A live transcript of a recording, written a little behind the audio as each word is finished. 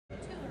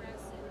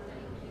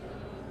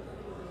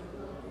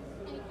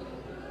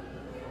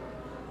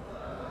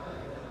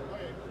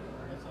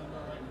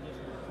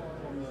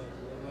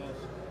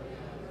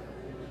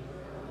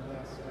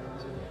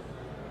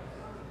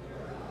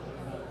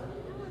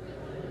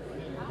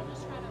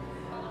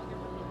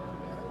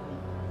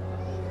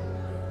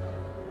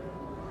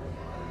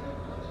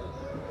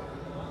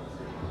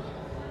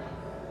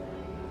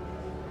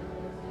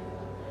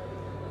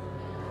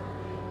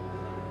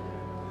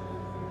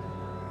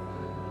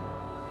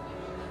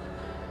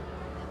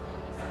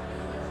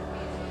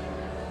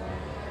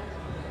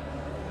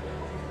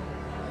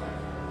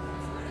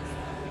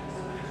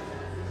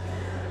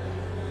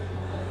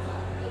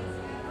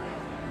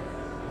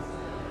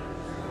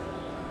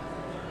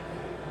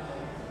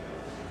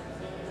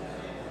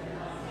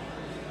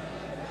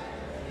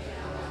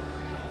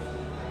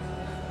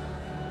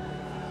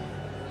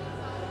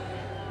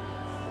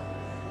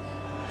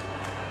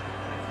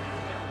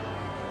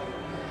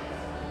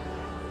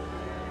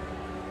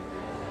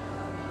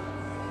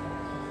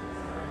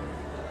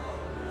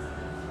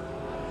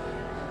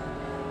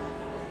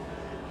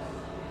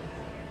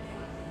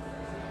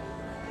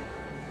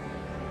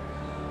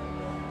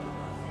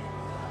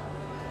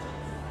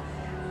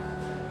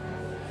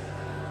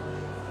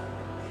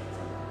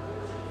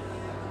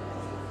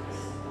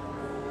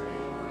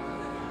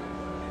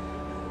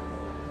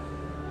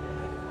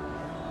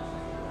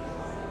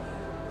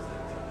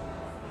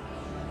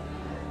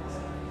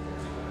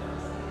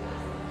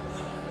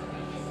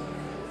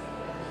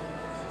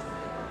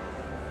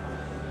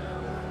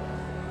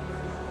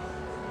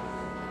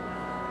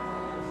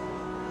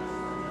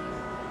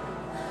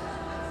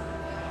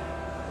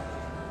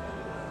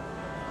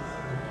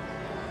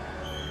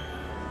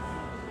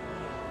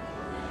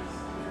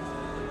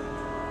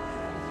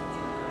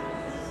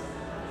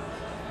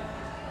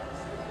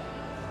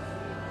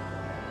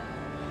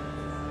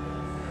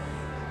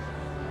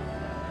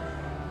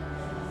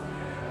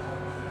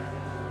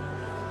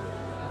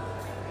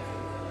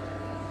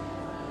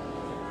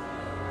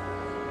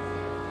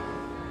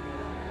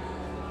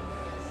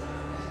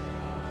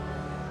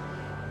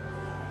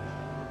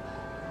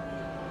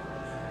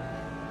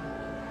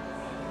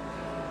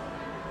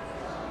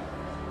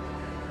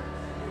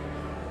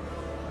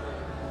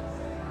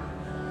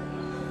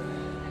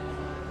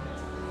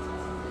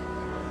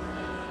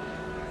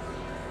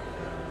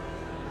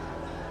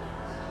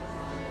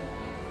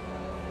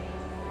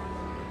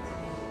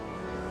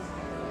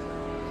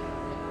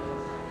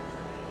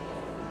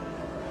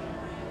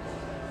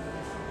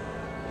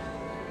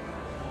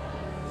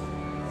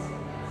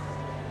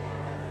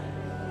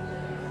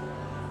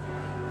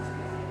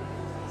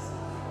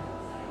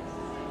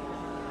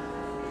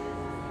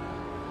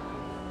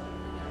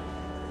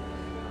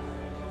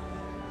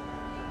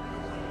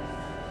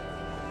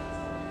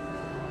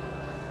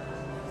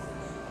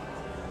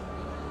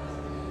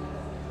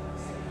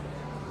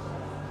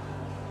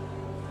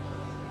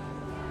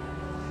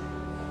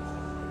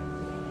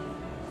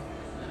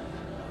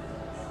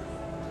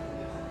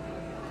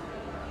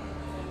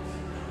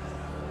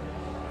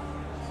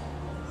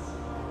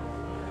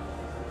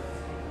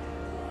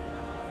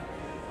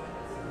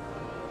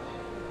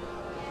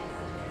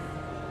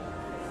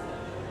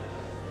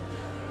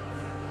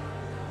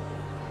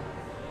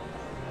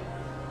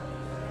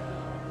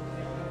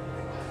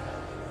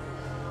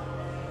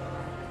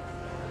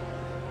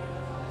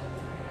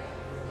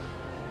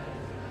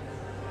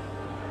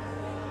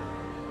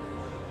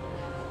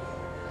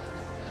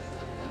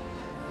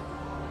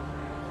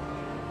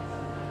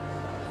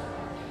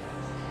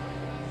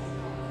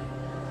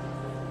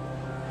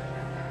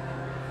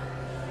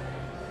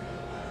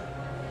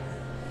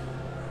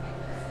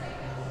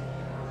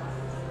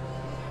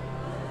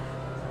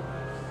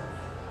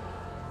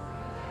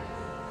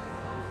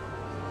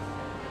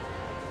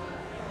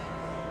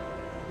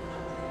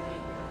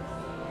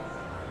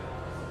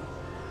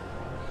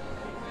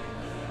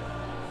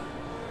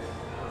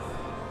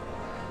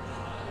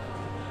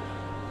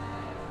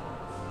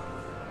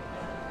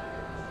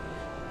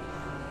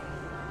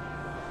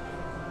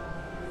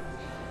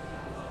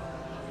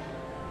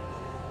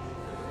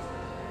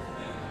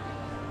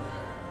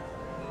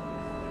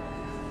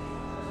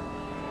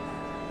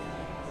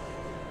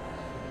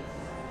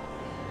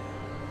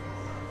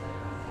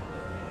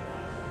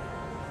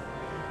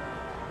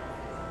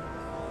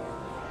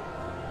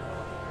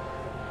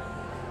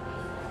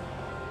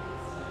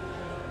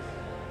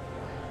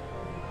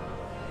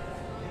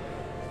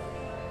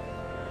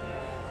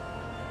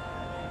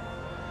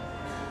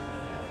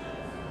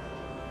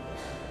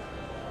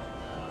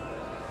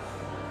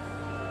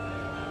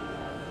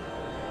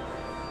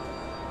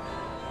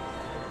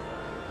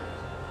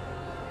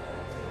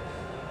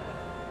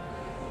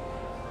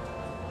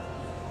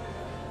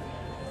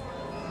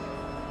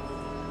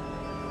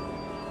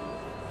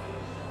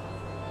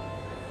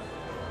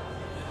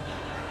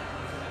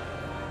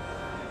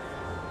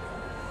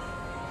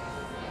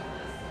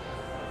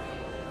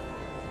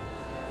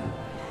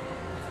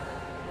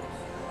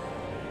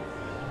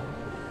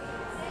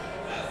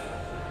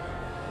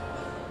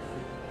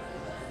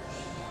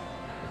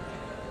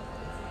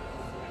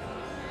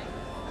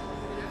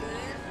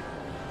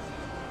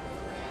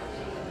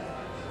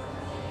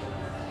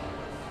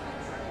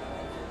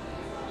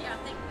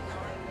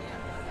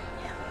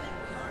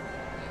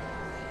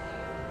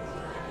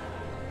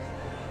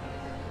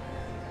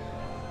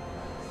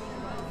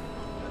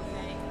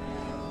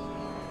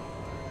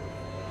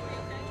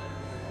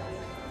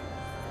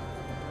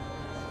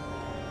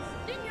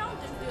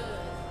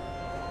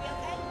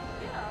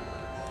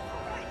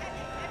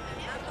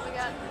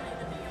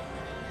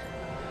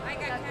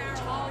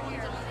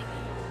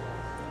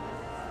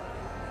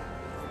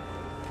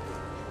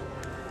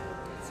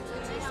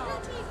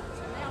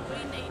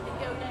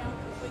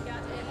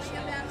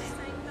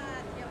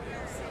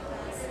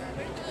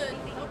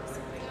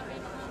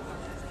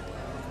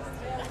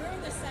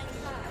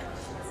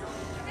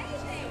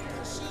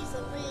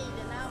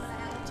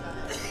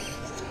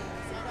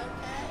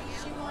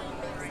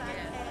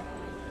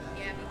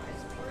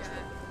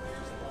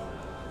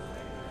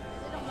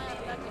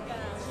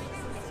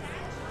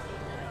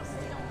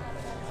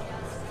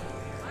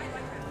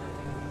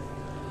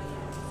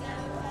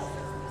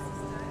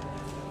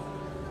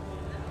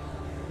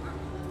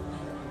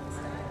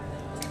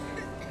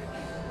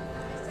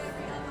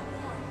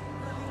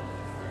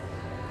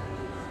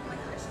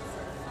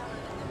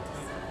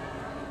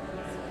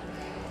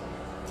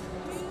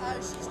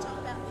she's talking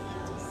about the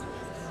empty seats.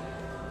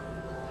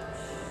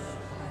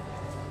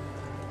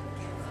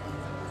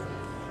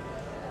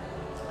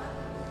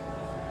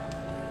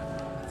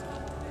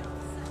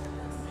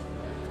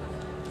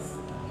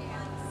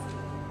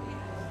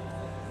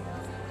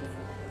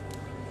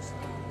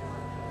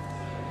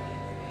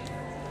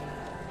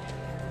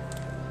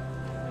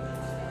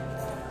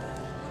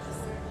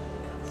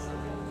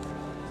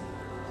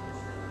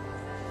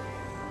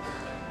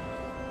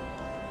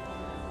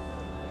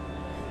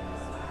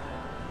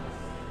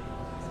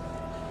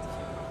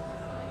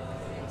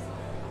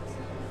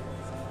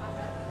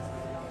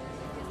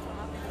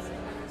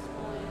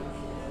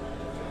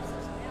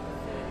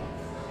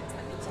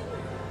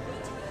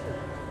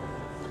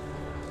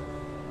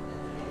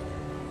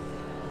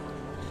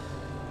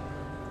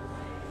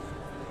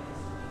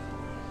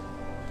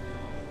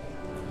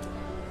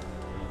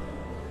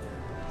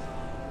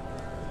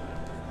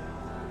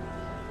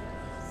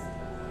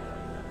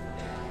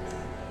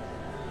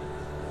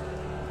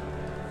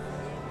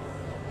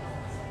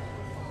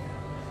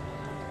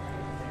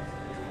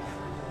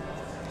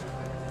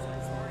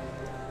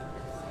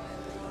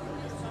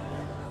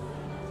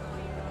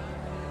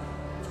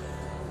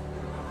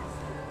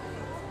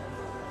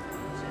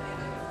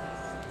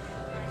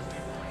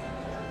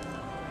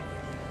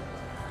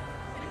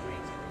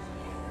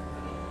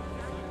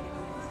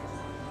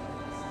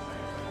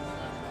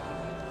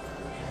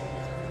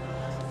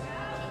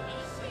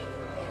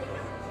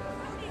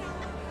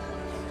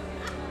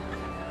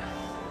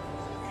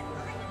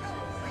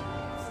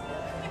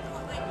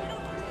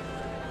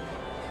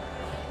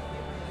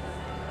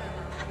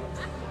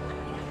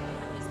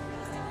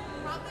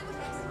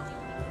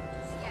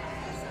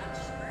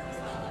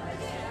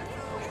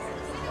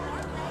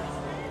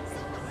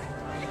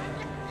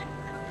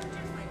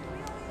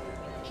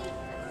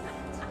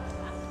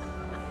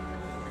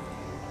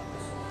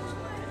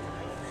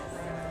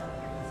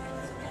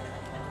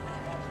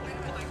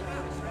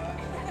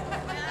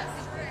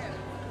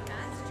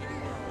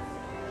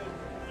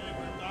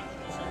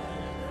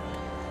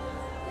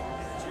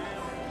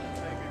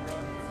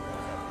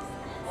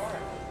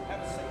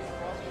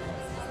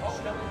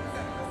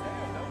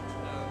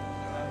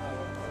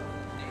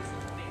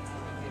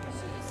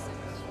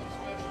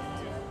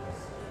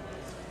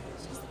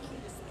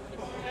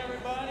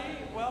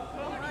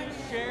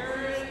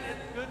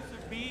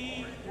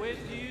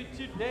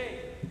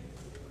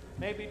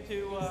 Maybe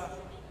to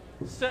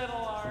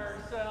settle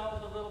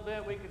ourselves a little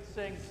bit, we could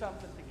sing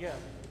something together.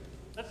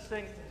 Let's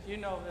sing, you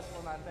know this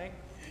one, I think.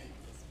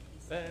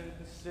 Then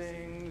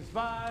sings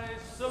my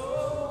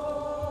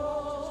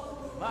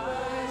soul,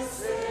 my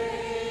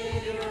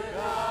Savior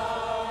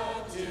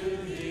God to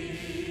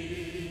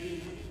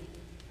thee.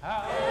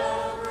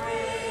 How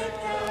great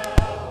thou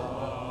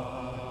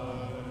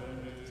art,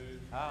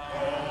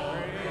 how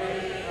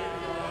great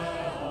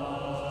thou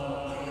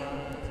art.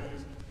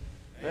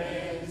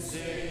 Then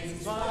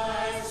sings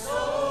my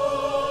soul,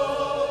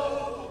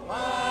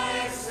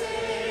 my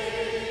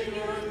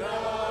Savior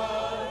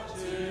God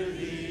to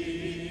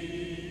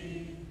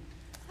thee.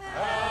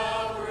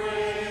 How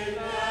great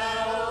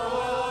thou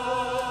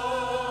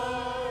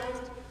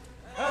art,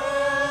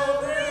 how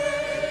great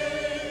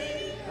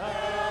thou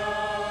art.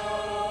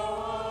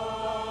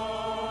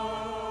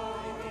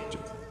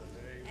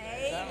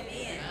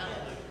 Amen.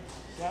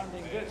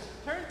 Sounding good.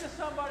 Turn to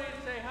somebody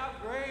and say, how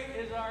great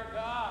is our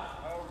God?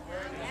 How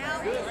great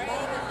is our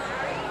God?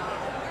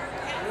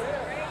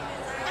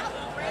 How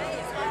great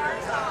is our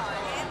God?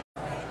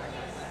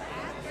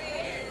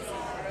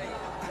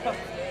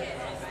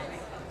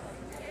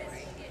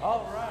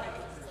 All right.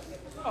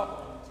 So,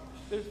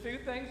 there's a few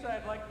things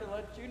I'd like to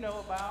let you know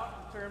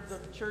about in terms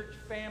of church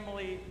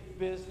family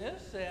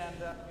business, and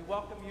we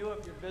welcome you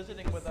if you're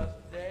visiting with us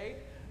today.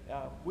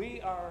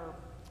 We are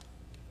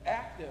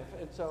active,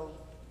 and so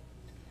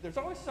there's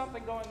always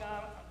something going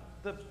on.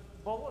 The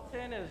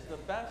bulletin is the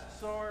best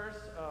source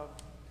of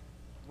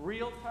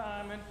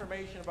real-time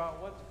information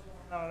about what's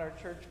going on in our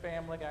church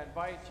family. I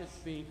invite you to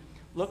be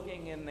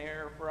looking in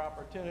there for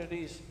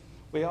opportunities.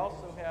 We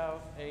also have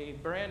a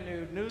brand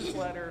new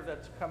newsletter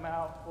that's come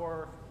out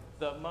for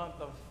the month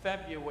of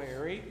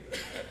February.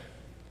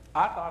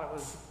 I thought it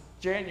was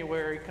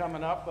January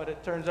coming up, but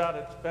it turns out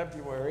it's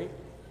February.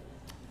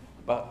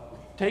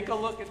 But take a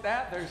look at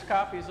that. There's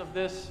copies of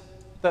this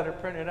that are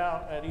printed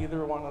out at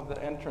either one of the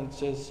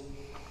entrances.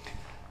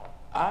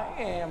 I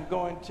am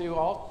going to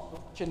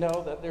also let you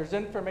know that there's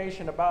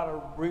information about a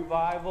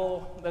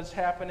revival that's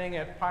happening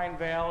at Pine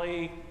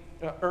Valley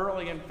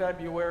early in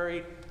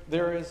February.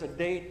 There is a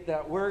date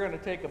that we're going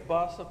to take a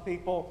bus of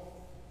people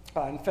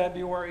on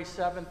February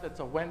 7th. It's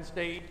a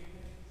Wednesday.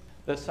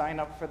 The sign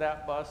up for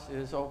that bus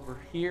is over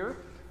here.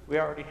 We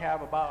already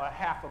have about a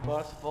half a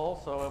bus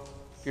full, so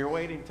if you're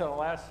waiting till the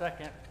last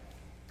second,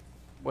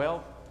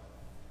 well,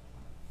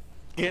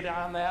 get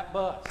on that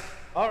bus.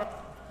 All right.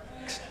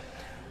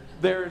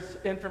 There's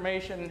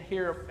information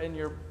here in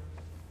your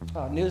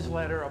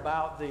newsletter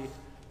about the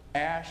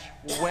Ash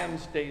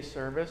Wednesday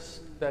service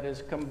that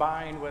is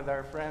combined with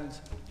our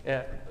friends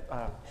at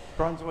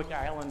Brunswick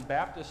Island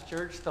Baptist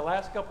Church. The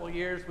last couple of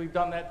years, we've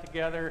done that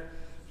together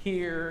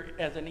here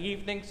as an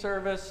evening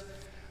service.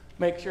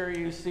 Make sure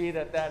you see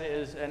that that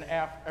is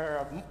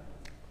a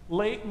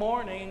late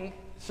morning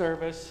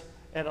service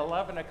at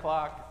 11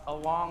 o'clock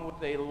along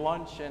with a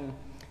luncheon.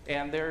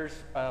 And there's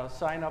a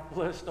sign-up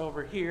list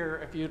over here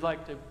if you'd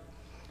like to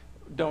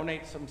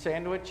donate some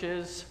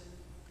sandwiches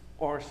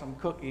or some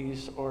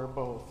cookies or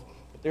both.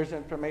 But there's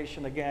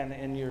information again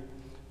in your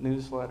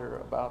newsletter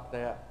about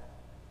that.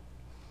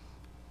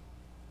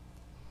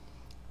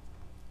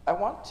 I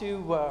want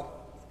to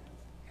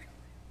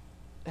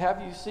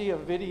have you see a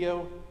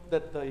video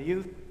that the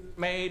youth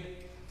made.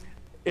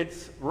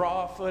 It's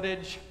raw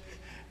footage.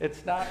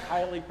 It's not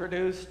highly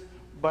produced,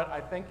 but I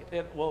think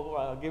it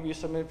will give you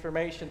some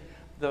information.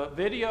 The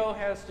video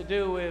has to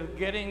do with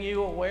getting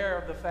you aware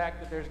of the fact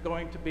that there's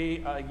going to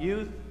be a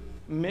youth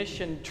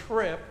mission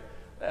trip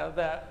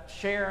that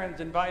Sharon's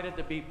invited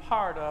to be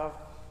part of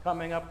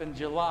coming up in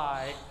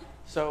July.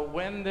 So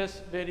when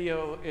this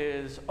video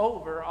is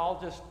over, I'll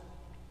just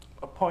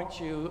point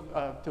you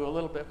to a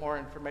little bit more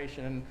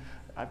information.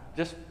 And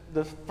just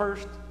the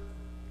first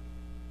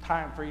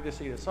time for you to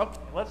see this. Okay,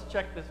 let's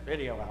check this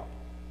video out.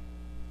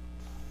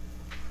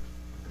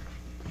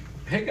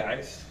 Hey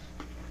guys,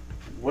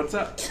 what's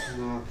up?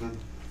 Nothing.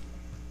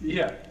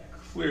 Yeah,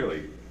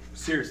 clearly.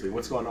 Seriously,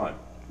 what's going on?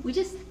 We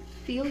just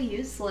feel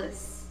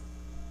useless.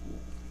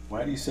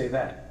 Why do you say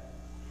that?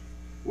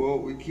 Well,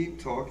 we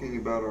keep talking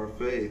about our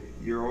faith.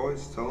 You're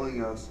always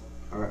telling us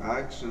our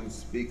actions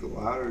speak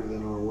louder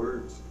than our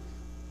words.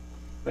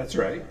 That's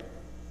right.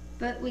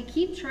 But we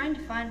keep trying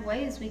to find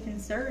ways we can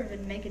serve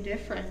and make a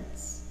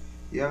difference.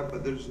 Yeah,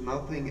 but there's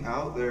nothing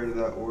out there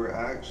that we're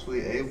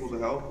actually able to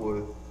help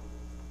with.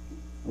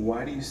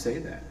 Why do you say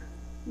that?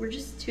 We're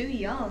just too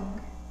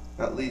young.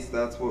 At least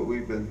that's what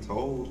we've been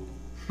told.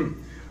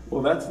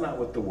 Well, that's not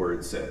what the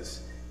word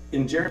says.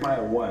 In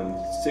Jeremiah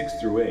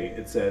 1:6-8,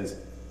 it says,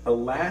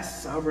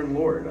 "Alas, sovereign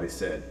Lord, I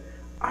said,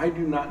 I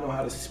do not know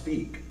how to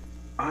speak.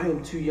 I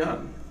am too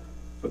young."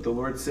 But the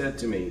Lord said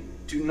to me,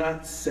 "Do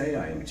not say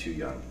I am too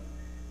young.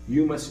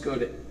 You must go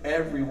to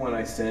everyone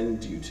I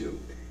send you to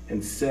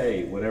and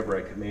say whatever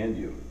I command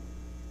you."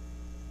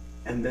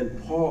 And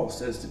then Paul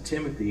says to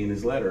Timothy in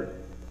his letter,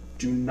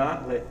 "Do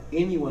not let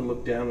anyone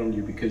look down on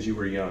you because you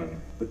are young,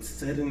 but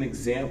set an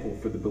example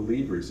for the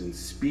believers in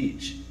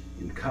speech,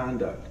 in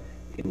conduct,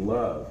 in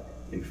love,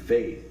 in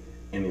faith,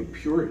 and in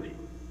purity."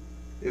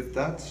 If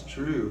that's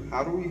true,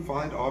 how do we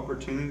find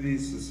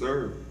opportunities to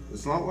serve?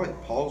 It's not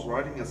like Paul's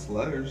writing us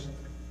letters.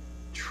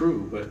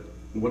 True, but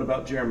what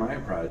about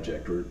Jeremiah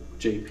Project, or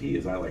JP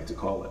as I like to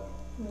call it?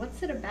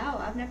 What's it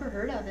about? I've never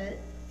heard of it.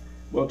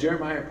 Well,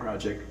 Jeremiah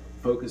Project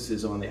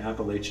focuses on the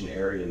Appalachian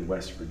area in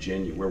West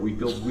Virginia, where we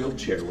build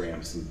wheelchair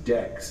ramps and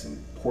decks and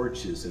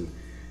porches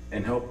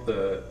and help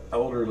the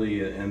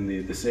elderly and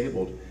the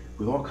disabled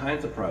with all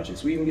kinds of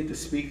projects. We even get to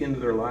speak into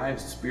their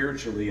lives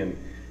spiritually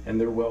and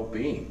their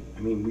well-being. I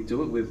mean, we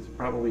do it with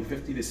probably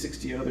 50 to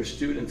 60 other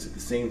students at the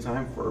same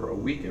time for a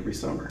week every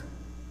summer.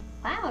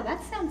 Wow,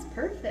 that sounds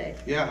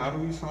perfect. Yeah, how do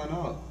we sign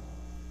up?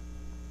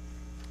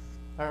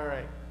 All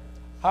right.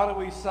 How do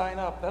we sign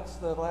up? That's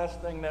the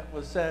last thing that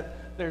was said.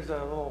 There's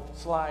a little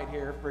slide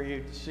here for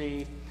you to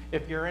see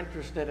if you're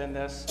interested in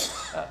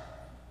this.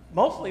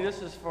 Mostly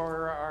this is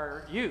for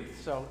our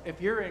youth. So if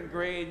you're in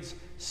grades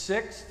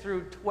 6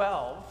 through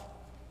 12,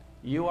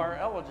 you are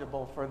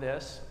eligible for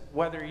this.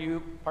 Whether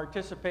you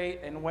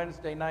participate in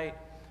Wednesday night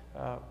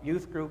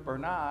youth group or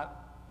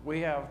not,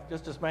 we have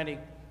just as many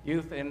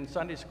youth in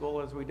Sunday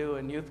school as we do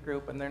in youth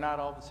group, and they're not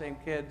all the same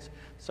kids.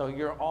 So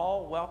you're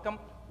all welcome.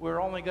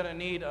 We're only going to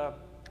need a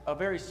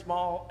very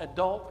small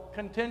adult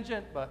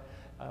contingent, but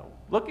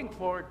looking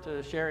forward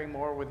to sharing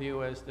more with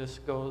you as this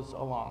goes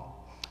along.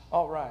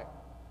 All right.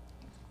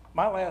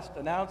 My last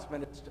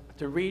announcement is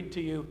to read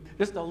to you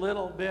just a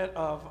little bit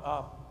of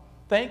a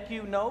thank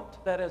you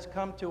note that has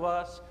come to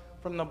us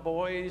from the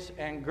Boys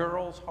and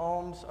Girls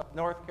Homes of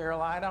North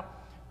Carolina.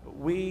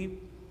 We,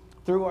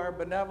 through our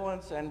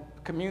benevolence and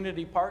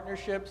community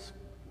partnerships,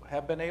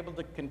 have been able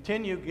to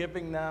continue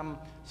giving them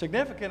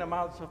significant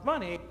amounts of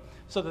money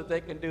so that they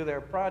can do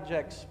their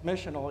projects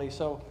missionally.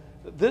 So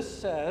this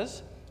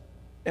says,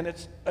 and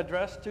it's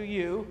addressed to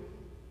you,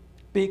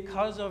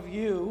 because of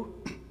you,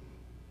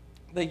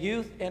 the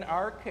youth in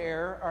our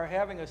care are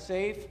having a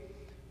safe,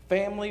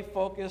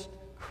 family-focused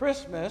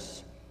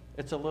Christmas.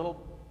 It's a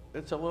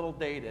little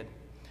dated.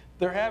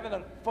 They're having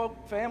a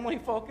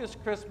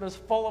family-focused Christmas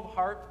full of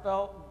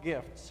heartfelt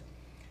gifts.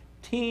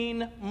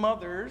 Teen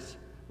mothers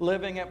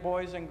living at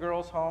Boys and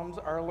Girls Homes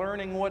are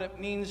learning what it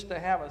means to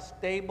have a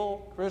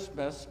stable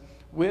Christmas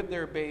with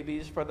their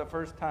babies for the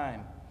first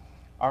time.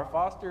 Our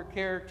foster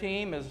care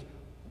team is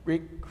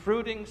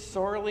recruiting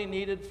sorely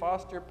needed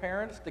foster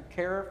parents to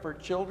care for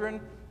children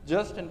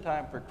just in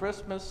time for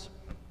Christmas.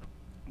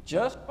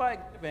 Just by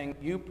giving,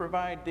 you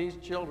provide these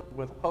children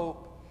with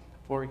hope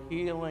for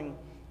healing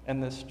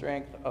and the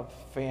strength of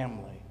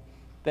family.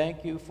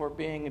 Thank you for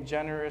being a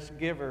generous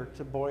giver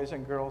to Boys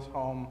and Girls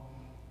Home,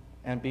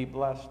 and be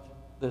blessed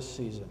this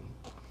season.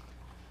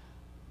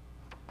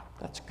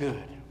 That's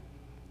good.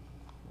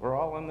 We're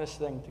all in this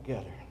thing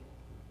together.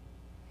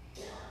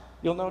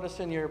 You'll notice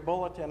in your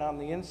bulletin on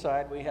the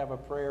inside we have a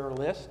prayer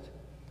list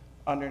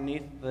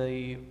underneath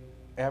the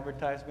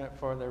advertisement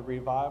for the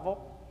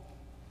revival.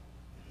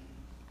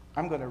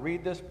 I'm going to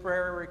read this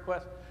prayer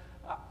request.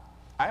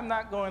 I'm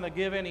not going to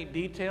give any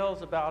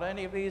details about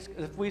any of these.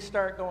 If we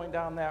start going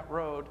down that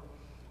road,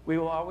 we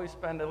will always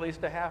spend at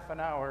least a half an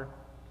hour.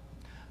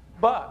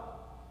 But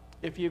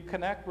if you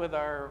connect with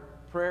our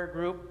prayer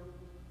group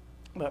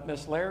that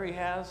Miss Larry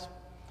has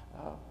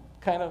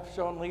kind of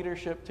shown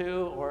leadership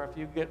to, or if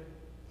you get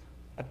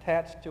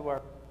attached to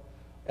our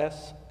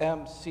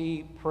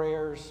SMC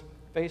Prayers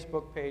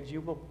Facebook page,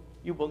 you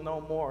will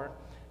know more,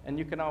 and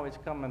you can always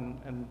come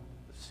and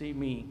see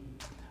me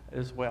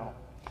as well.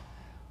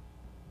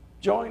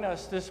 Join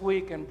us this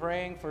week in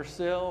praying for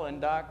Sil and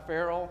Doc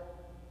Farrell,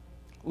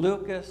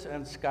 Lucas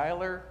and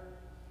Skylar,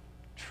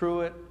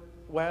 Truett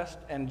West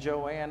and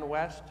Joanne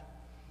West,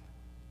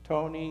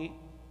 Tony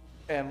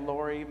and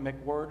Lori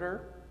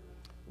McWhirter,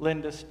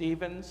 Linda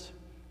Stevens,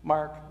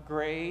 Mark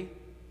Gray,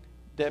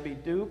 Debbie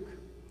Duke,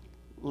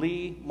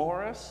 Lee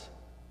Morris,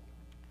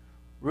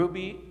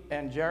 Ruby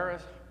and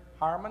Jairus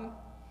Harmon,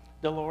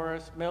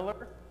 Dolores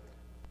Miller,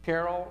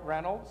 Carol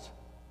Reynolds,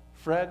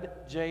 Fred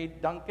J.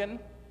 Duncan,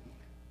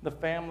 the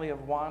family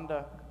of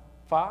Wanda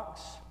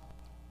Fox,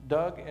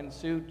 Doug and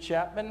Sue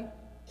Chapman,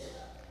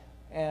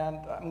 and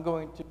I'm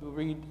going to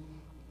read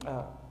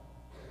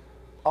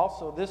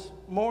also this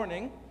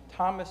morning,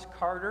 Thomas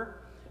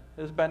Carter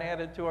has been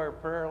added to our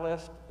prayer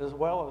list, as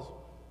well as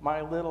my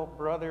little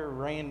brother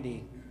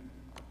Randy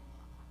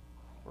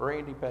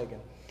Pagan.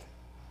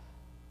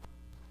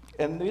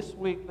 And this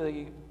week,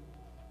 the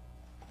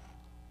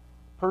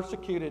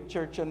persecuted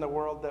church in the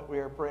world that we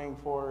are praying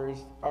for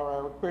are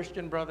our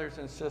Christian brothers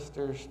and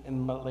sisters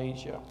in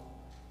Malaysia.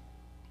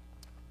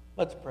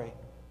 Let's pray.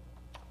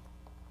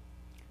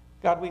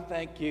 God, we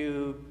thank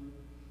you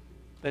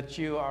that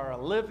you are a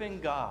living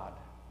God,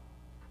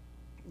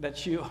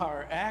 that you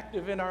are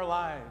active in our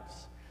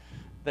lives,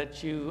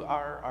 that you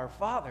are our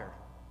Father,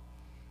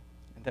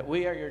 and that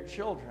we are your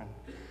children.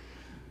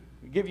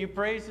 We give you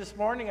praise this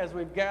morning as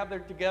we've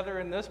gathered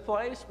together in this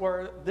place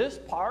where this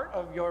part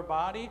of your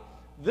body,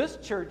 this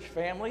church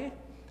family,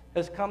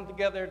 has come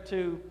together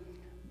to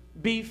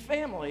be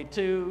family,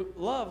 to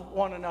love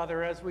one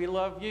another as we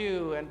love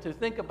you, and to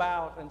think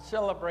about and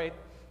celebrate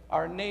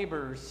our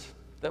neighbors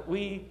that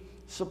we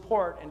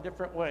support in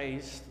different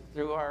ways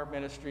through our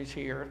ministries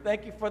here.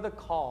 Thank you for the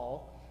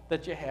call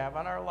that you have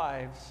on our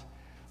lives.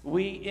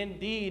 We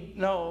indeed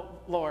know,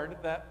 Lord,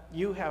 that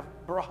you have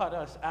brought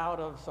us out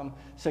of some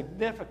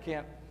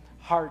significant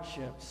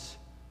hardships.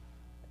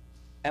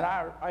 And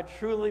I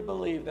truly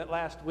believe that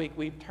last week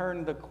we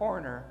turned the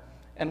corner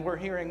and we're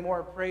hearing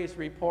more praise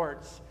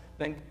reports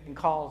than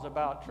calls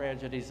about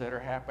tragedies that are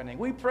happening.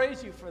 We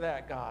praise you for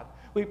that, God.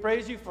 We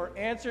praise you for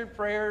answered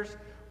prayers,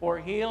 for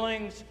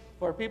healings,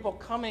 for people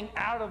coming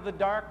out of the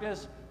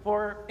darkness,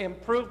 for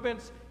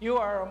improvements. You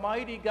are a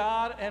mighty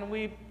God, and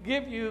we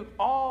give you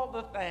all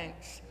the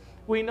thanks.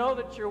 We know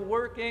that you're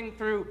working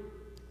through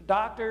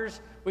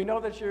doctors. We know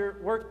that you're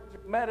working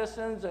through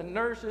medicines and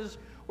nurses.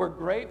 We're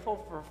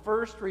grateful for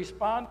first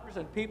responders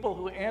and people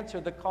who answer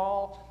the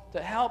call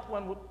to help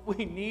when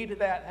we need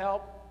that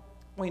help.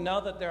 We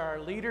know that there are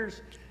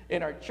leaders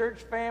in our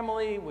church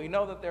family. We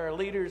know that there are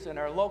leaders in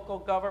our local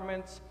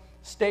governments,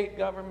 state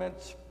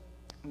governments,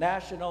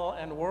 national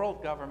and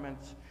world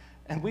governments.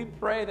 And we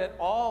pray that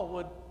all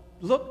would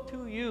look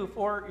to you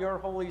for your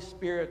Holy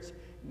Spirit's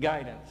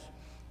guidance.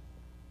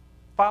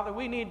 Father,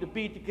 we need to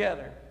be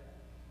together.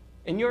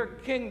 And your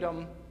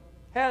kingdom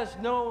has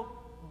no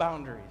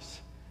boundaries.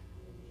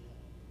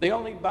 The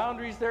only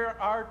boundaries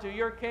there are to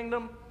your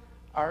kingdom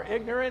are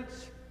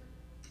ignorance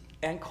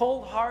and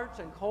cold hearts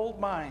and cold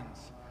minds.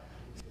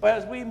 So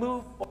as we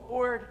move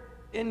forward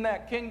in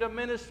that kingdom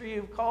ministry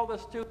you've called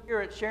us to here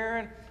at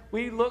Sharon,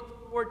 we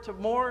look forward to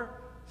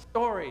more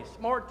stories,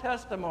 more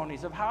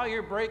testimonies of how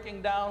you're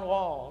breaking down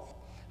walls,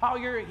 how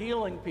you're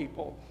healing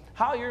people,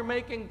 how you're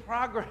making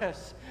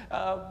progress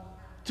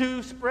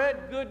to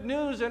spread good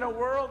news in a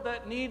world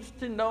that needs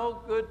to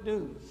know good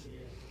news.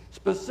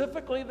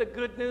 Specifically, the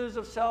good news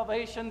of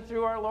salvation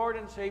through our Lord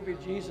and Savior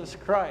Jesus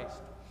Christ,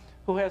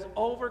 who has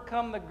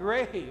overcome the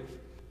grave,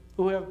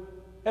 who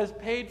has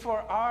paid for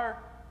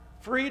our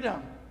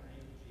freedom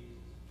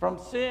from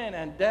sin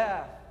and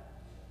death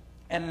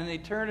and an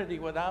eternity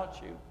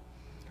without you.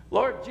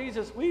 Lord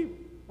Jesus, we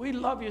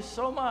love you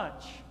so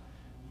much.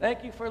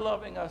 Thank you for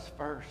loving us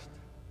first.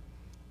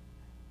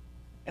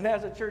 And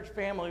as a church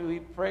family, we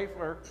pray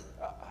for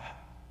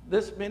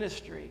this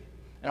ministry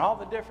and all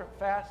the different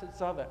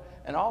facets of it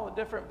and all the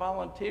different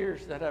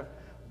volunteers that have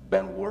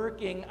been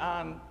working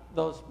on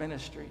those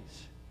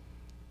ministries.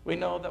 We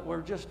know that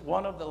we're just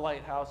one of the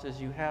lighthouses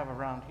you have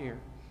around here.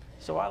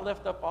 So I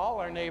lift up all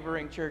our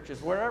neighboring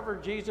churches, wherever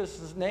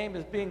Jesus' name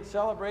is being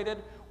celebrated,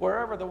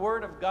 wherever the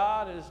Word of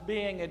God is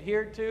being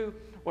adhered to,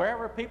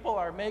 wherever people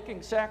are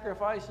making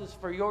sacrifices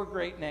for your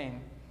great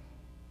name.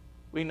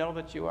 We know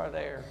that you are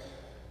there.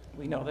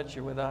 We know that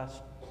you're with us.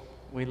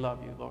 We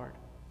love you, Lord.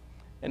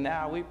 And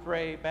now we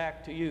pray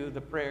back to you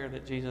the prayer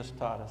that Jesus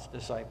taught us,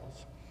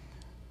 disciples.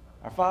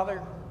 Our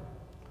Father,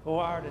 who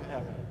art in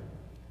heaven,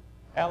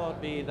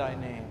 hallowed be thy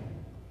name.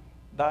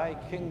 Thy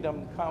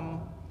kingdom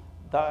come,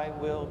 thy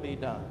will be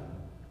done,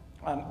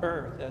 on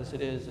earth as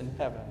it is in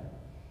heaven.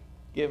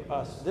 Give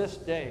us this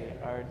day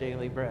our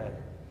daily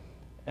bread,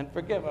 and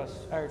forgive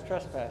us our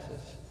trespasses,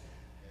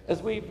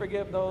 as we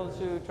forgive those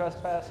who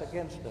trespass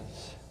against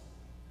us.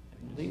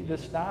 And lead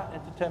us not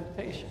into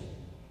temptation,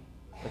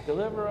 but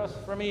deliver us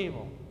from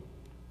evil.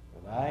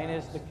 For thine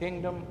is the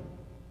kingdom,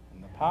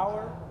 and the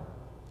power,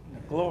 and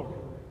the glory,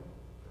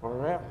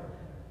 forever.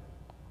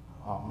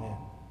 Amen.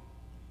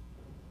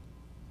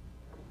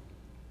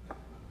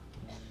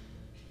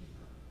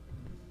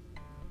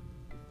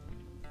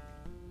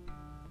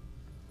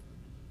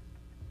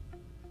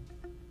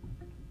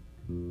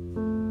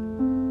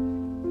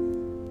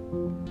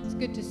 It's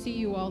good to see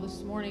you all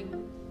this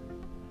morning.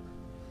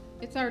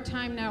 It's our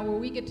time now where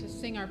we get to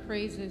sing our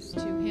praises to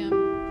Him,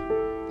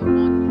 the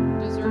one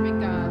deserving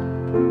God,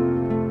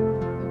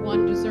 the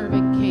one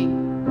deserving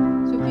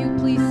King. So if you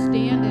please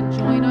stand and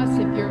join us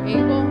if you're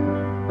able,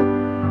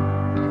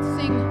 and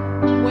sing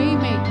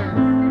Waymaker.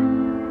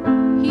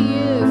 He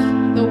is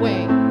the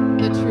way,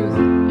 the truth,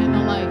 and the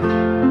life.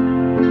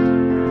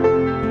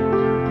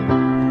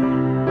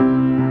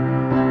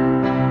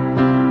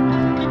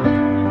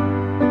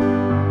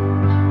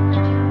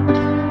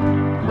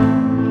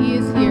 He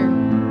is here.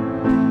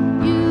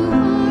 You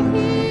are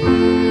here.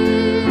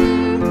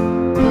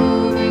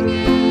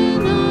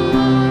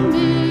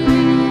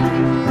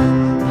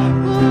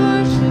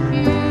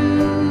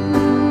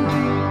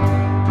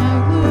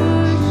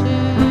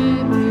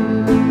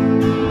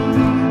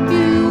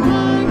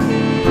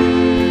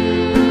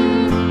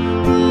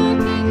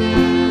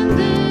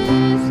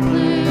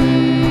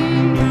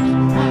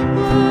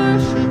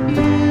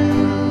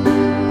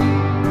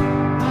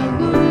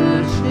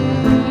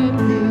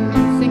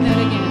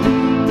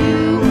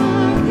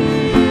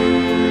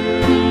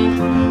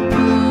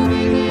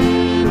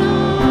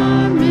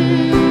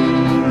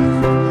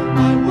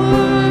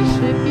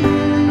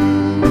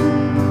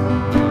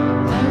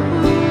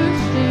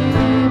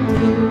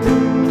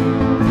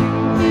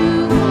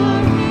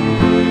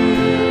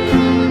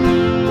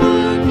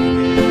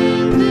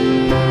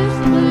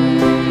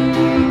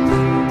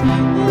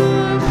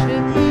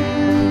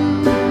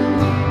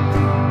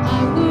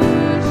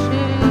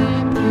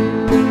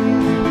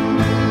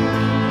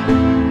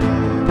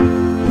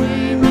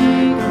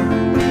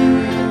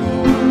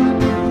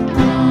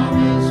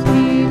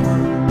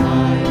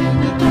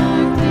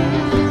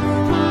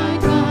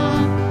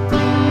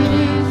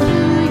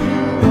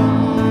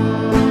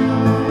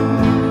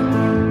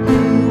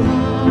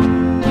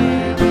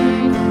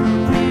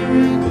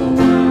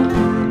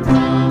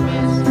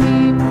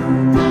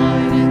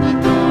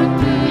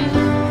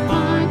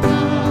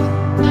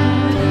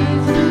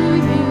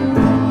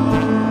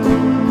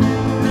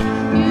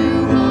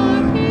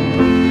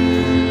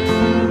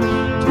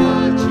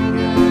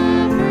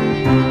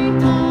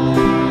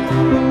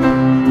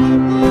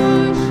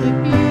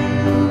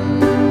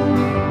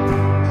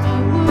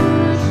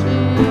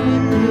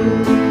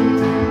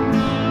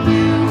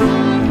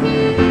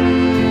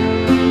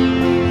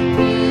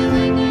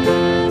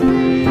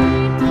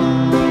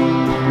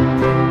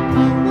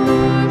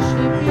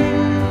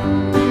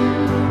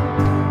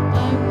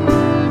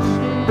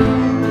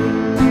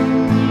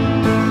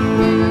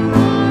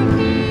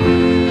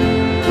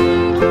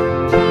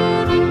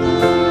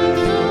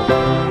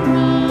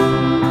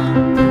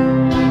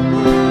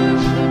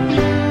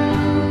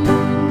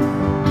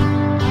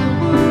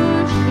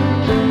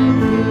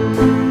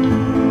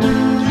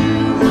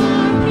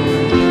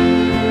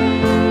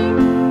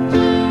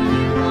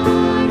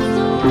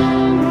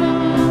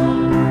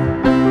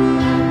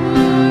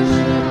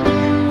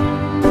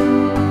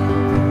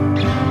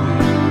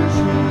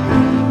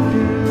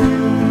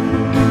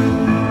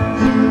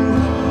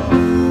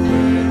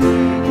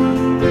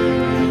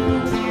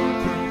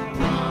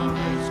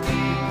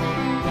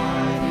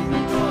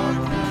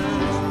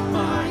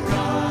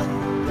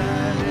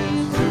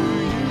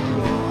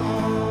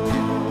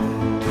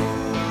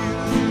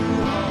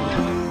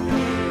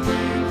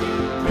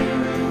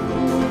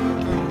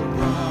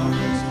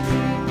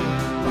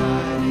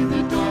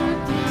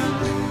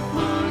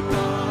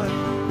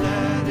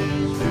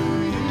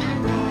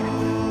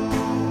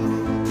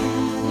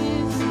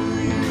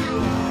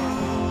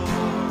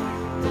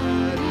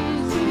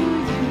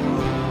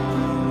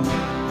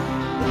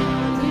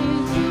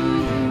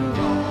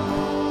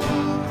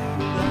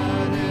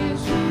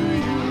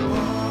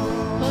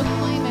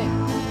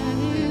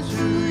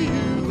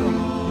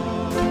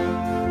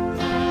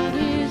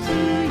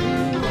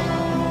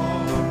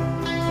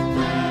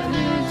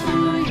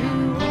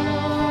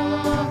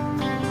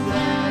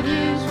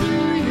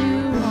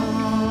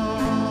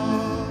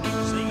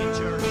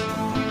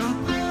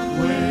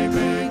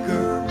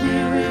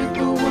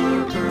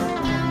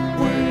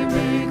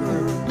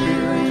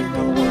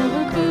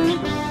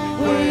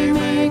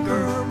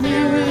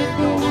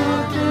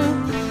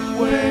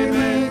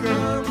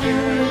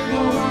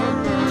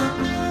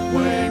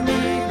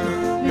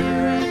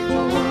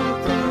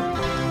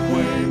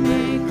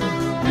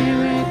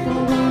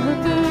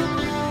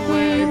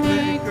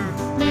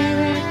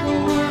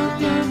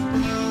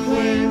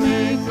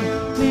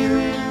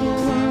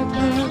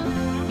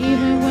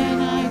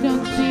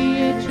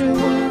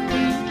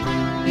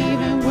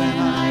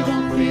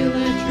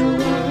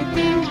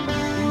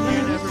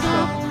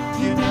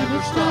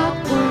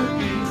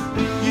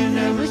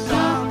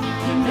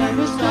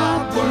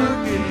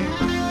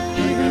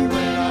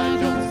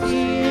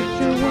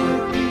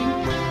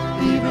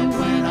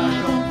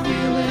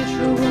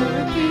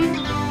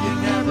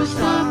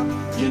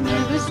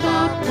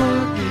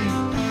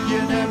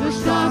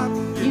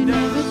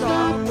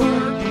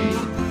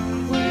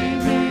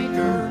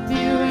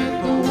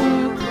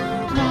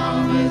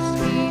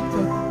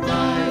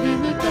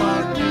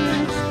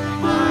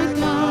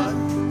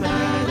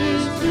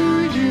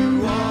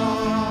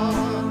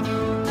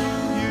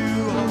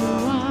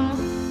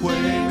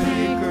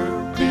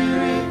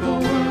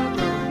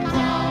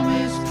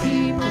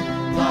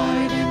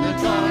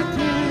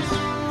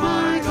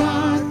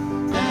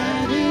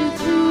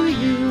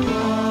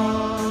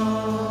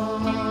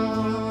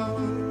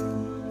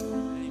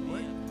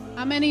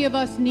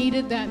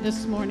 needed that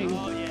this morning.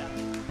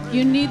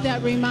 You need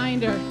that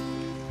reminder.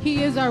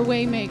 He is our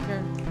way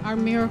maker, our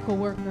miracle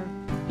worker.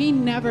 He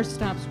never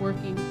stops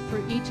working for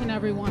each and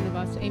every one of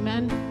us.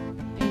 Amen?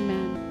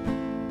 Amen.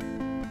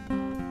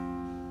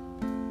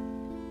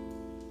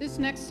 This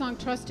next song,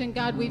 Trust in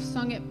God, we've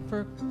sung it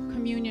for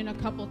communion a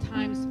couple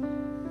times.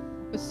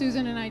 But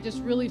Susan and I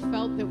just really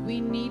felt that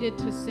we needed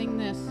to sing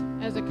this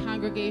as a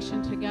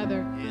congregation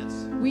together.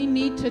 Yes. We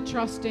need to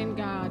trust in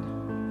God.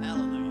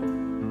 Hallelujah.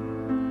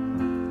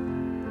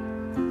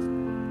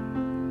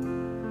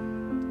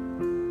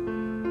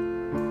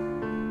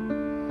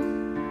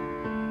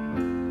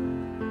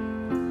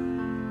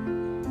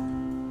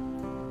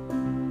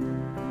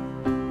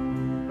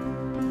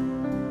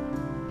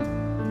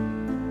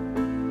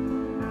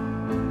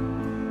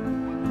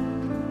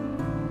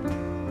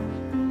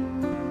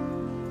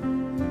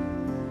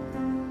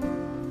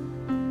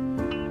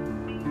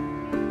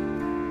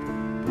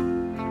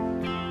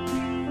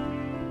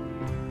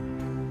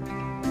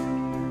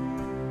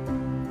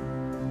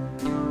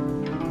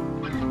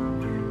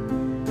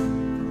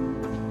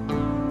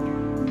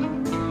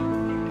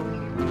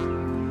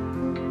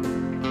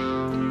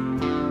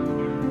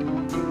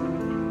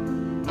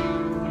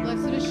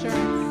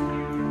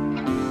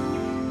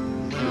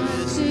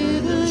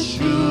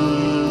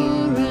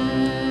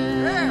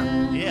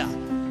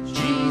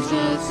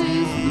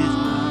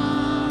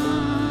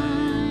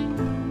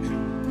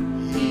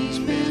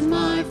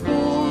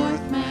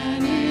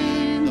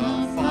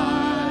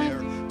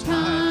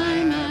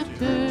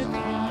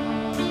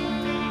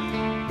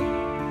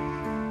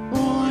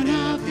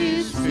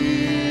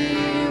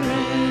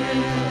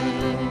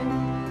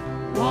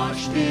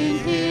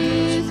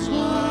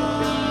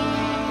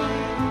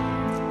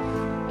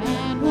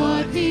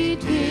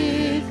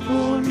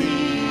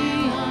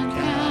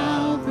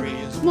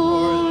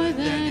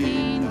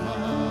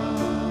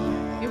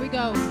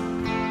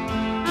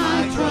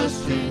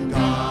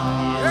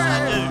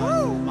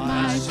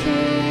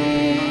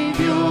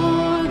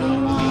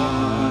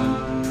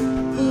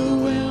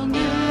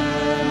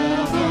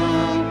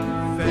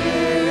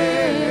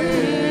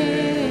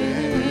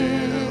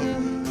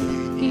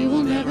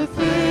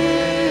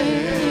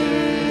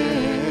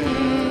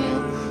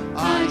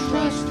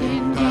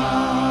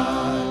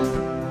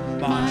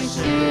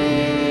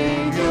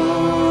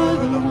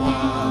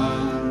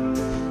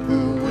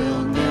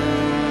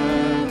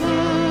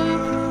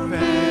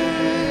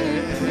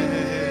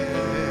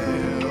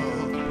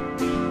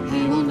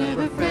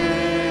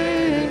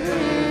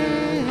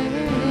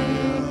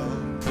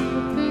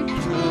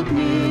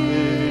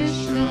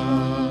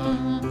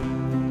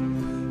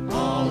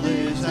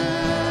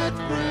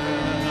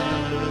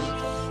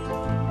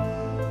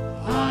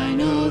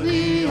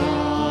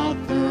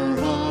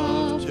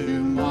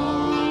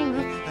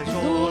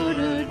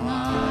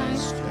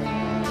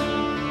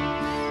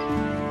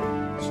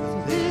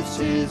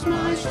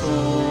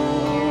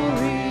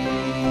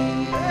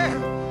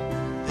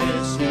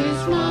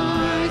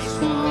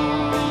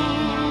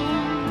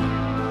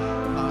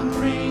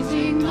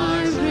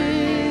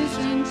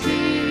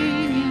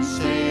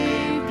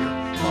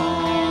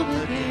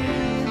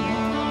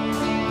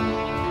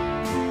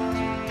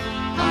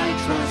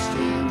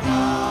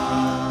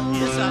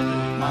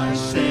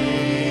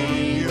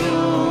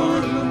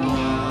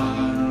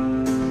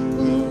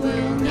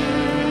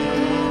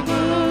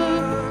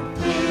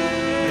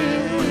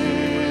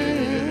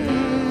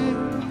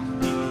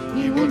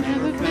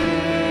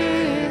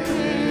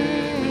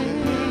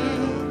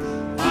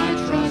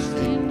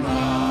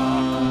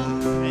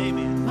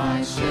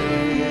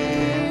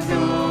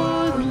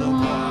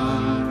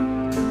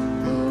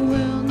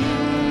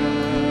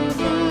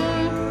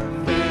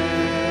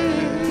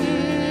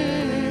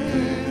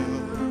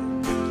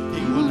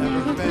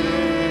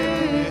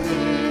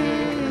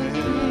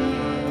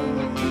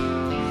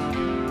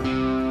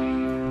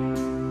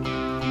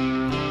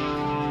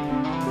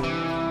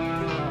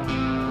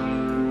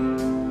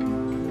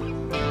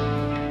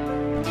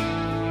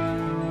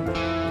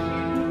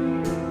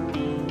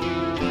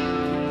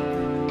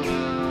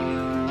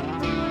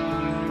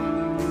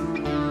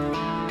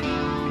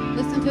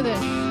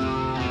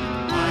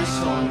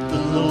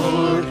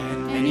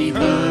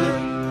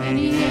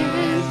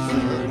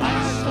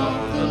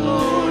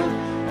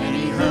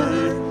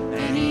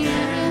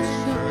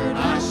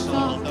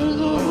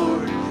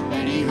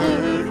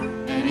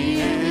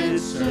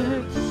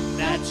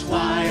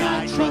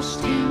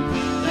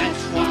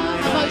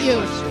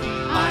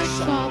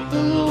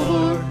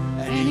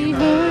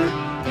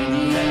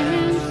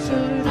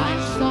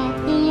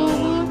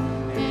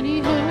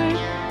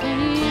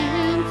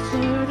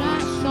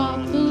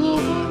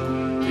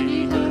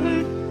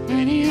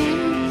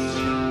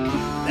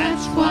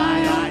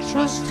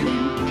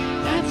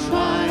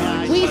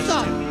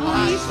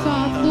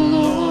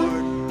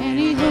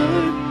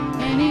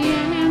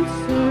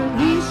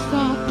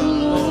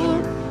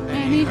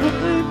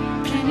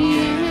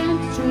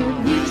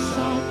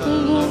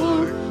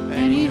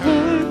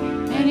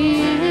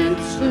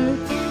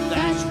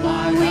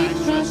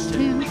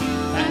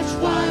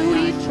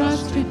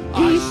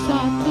 He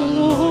sought the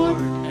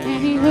Lord,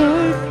 and he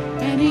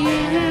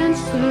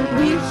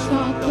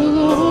sought the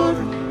Lord,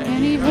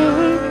 and he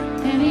heard,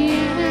 and he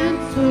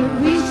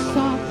answered. We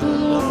sought the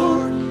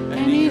Lord,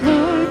 and he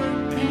heard,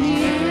 and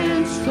he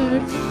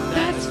answered.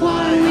 That's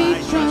why we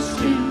trust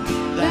him.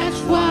 That's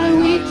why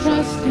we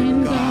trust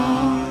in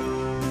God,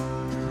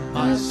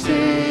 our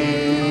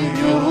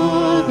Savior,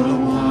 the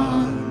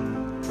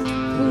one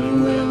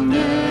who will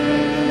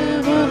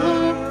never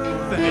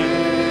fail.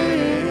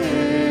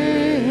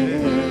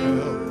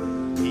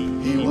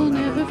 He will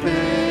never fail.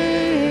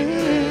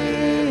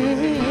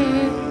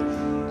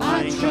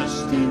 I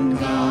trust in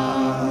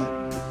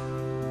God,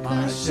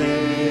 my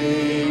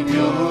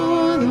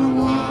Savior, the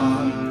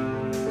one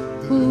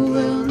who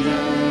will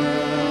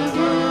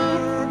never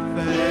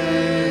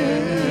fail.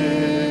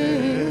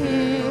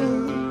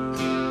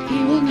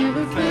 He will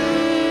never fail.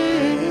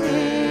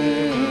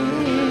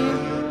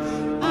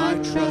 I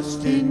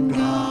trust in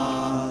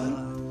God,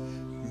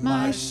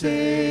 my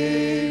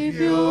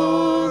Savior,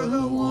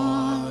 the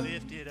one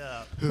Lift it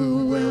up.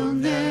 who will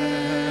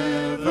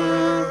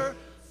never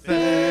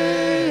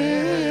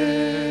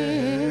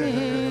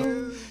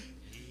fail.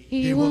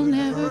 He will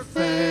never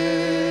fail.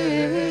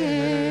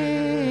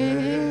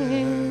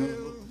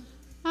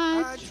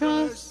 I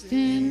trust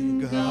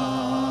in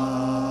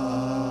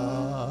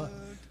God.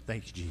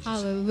 Thank you, Jesus.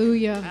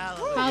 Hallelujah.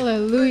 Hallelujah.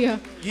 Hallelujah.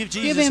 Give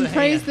Give Jesus him a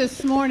praise hand.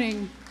 this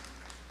morning.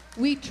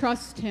 We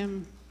trust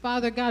him.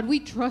 Father God, we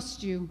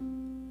trust you.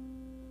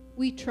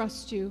 We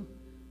trust you.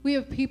 We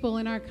have people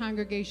in our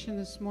congregation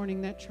this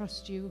morning that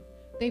trust you.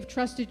 They've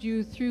trusted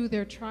you through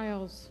their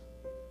trials,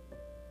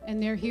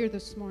 and they're here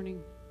this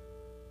morning.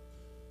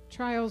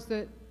 Trials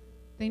that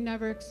they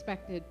never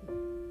expected,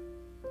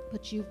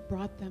 but you've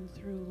brought them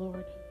through,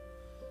 Lord.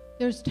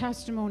 There's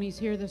testimonies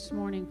here this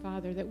morning,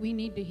 Father, that we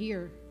need to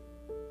hear.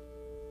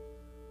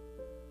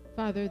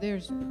 Father,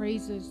 there's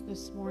praises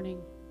this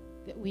morning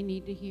that we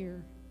need to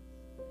hear.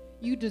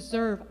 You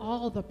deserve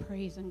all the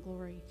praise and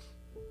glory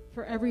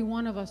for every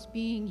one of us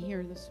being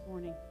here this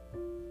morning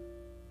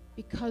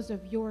because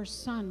of your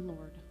Son,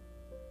 Lord.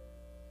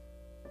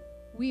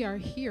 We are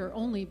here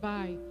only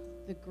by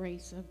the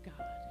grace of God.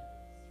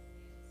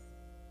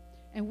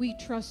 And we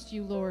trust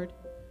you, Lord,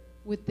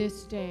 with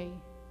this day,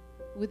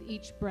 with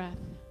each breath,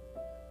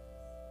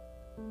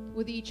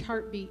 with each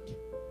heartbeat.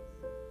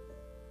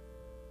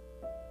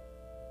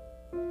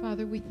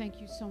 Father, we thank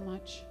you so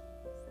much.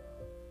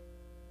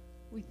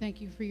 We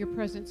thank you for your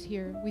presence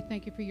here. We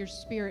thank you for your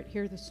spirit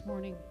here this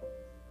morning.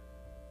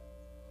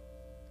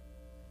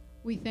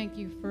 We thank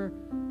you for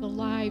the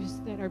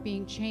lives that are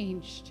being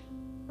changed,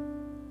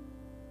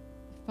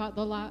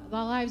 the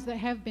lives that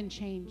have been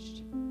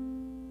changed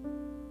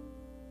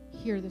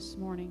here this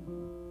morning,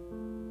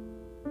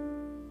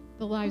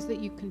 the lives that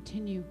you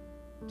continue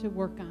to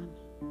work on.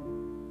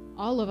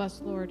 All of us,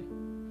 Lord,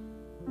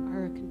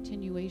 are a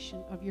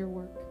continuation of your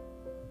work.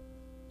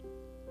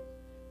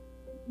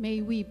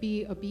 May we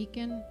be a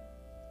beacon,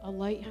 a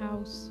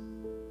lighthouse,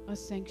 a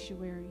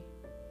sanctuary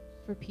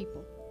for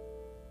people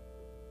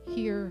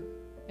here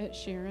at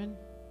Sharon,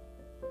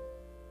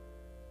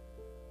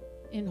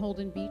 in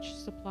Holden Beach,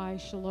 Supply,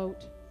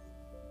 Shallotte,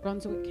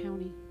 Brunswick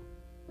County.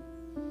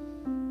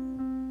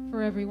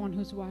 For everyone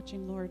who's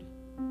watching, Lord,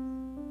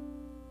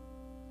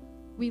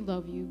 we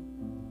love you.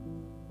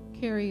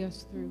 Carry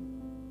us through.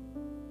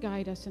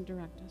 Guide us and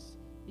direct us.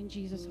 In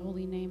Jesus'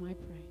 holy name I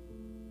pray.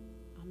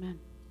 Amen.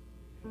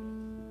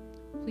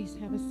 Please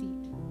have a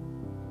seat.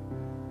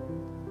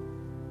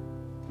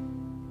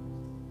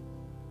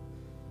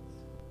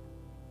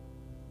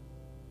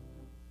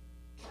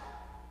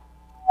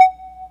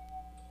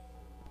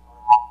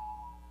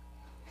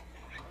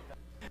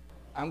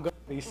 I'm going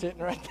to be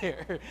sitting right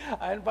there.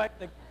 I invite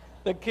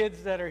the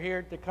kids that are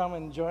here to come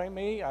and join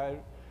me. I'd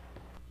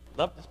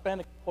love to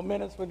spend a couple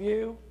minutes with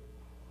you.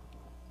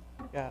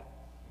 Yeah.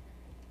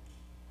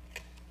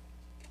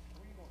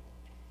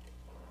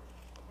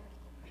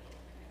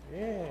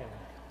 Yeah.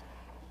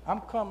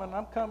 I'm coming.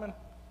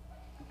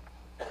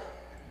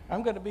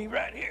 I'm going to be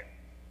right here.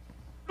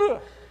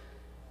 Ugh.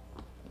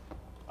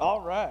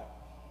 All right.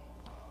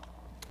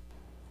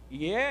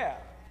 Yeah.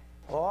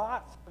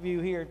 Lots of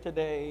you here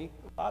today.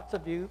 Lots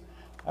of you.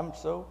 I'm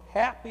so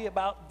happy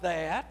about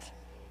that.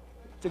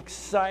 It's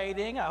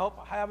exciting. I hope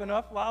I have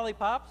enough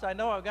lollipops. I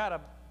know I've got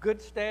a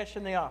good stash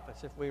in the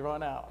office if we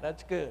run out.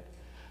 That's good.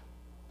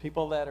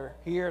 People that are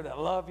here that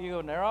love you,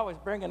 and they're always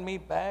bringing me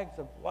bags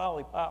of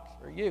lollipops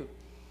for you.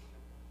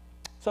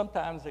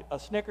 Sometimes a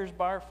Snickers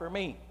bar for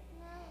me.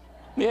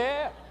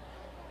 Yeah.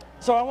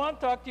 So I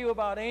want to talk to you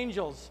about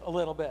angels a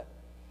little bit.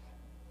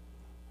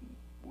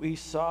 We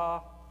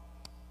saw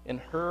and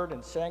heard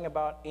and sang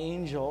about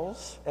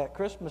angels at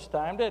Christmas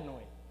time, didn't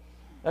we?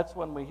 That's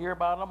when we hear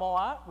about them a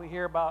lot. We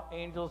hear about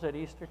angels at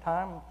Easter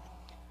time.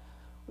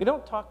 We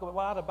don't talk a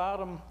lot about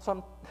them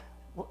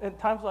in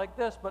times like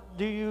this, but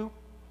do you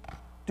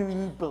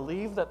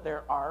believe that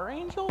there are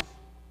angels?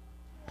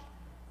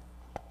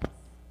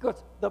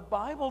 Because the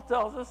Bible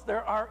tells us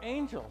there are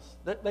angels,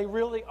 that they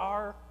really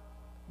are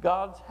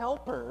God's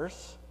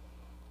helpers,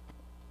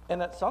 and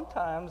that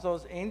sometimes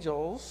those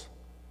angels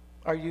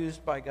are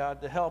used by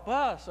God to help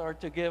us or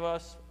to give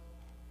us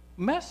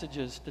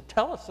messages to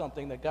tell us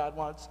something that God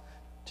wants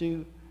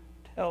to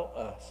tell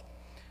us.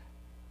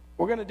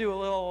 We're going to do a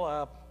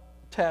little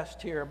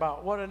test here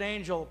about what an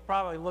angel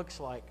probably looks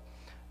like.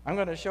 I'm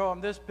going to show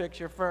them this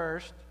picture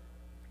first.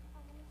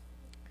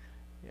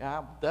 Yeah,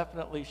 I'll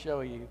definitely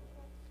show you.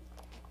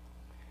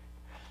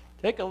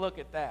 Take a look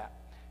at that.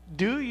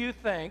 Do you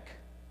think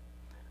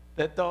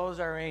that those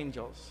are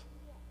angels?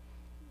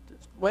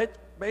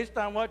 Based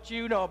on what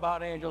you know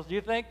about angels, do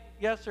you think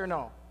yes or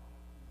no?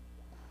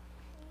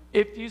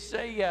 If you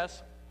say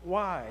yes,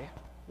 why?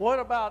 What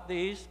about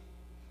these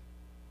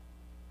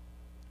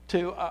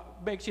two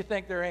makes you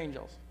think they're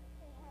angels?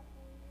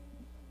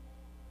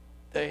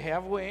 They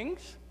have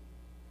wings.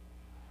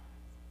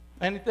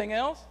 Anything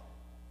else?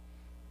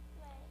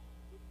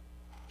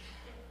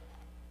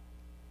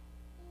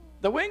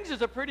 The wings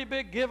is a pretty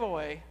big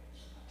giveaway.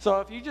 So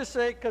if you just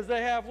say because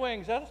they have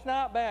wings, that's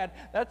not bad.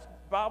 That's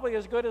probably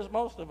as good as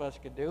most of us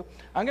could do.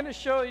 I'm going to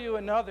show you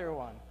another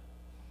one.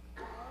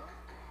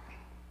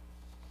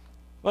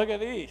 Look at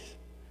these.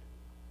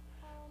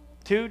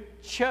 Two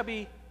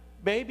chubby,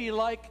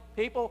 baby-like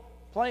people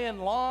playing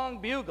long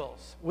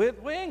bugles with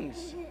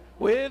wings.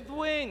 With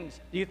wings.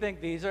 Do you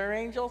think these are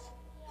angels?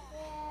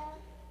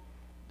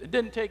 Yeah. It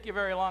didn't take you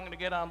very long to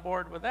get on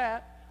board with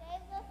that.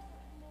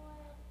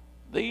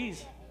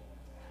 These.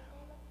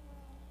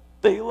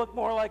 They look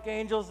more like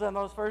angels than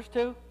those first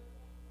two?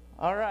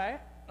 All right.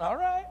 All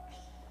right.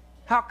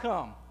 How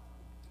come?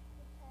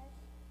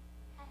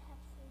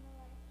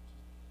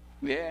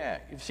 Yeah,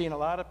 you've seen a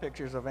lot of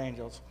pictures of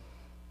angels.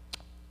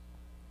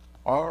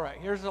 All right,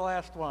 here's the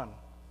last one.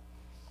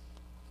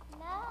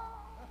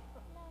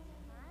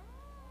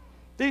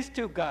 These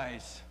two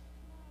guys.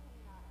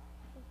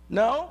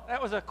 No?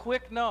 That was a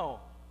quick no.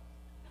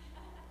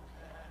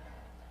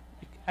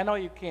 I know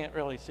you can't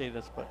really see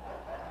this, but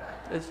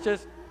it's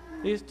just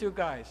these two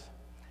guys.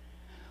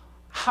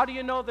 How do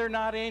you know they're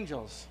not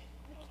angels?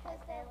 Because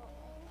they're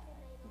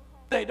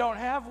They don't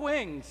have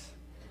wings.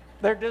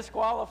 They're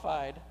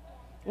disqualified.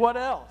 What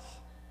else?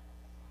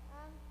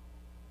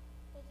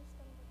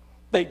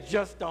 They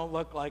just don't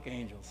look like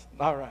angels.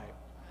 All right.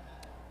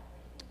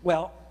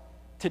 Well,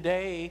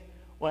 today,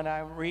 when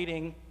I'm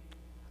reading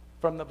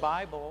from the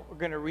Bible, we're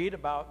going to read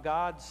about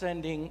God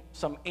sending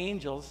some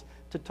angels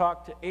to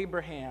talk to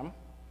Abraham.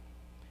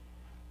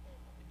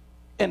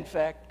 In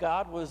fact,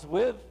 God was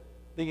with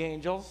the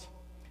angels.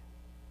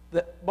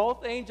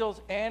 Both angels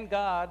and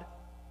God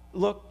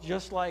looked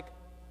just like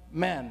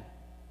men.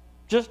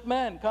 Just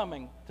men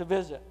coming to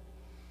visit.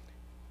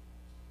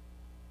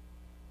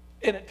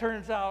 And it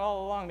turns out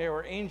all along they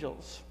were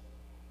angels.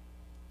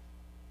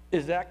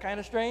 Is that kind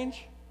of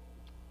strange?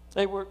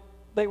 They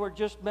were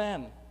just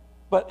men.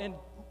 But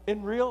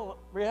in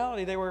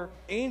reality, they were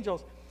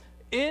angels.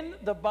 In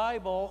the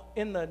Bible,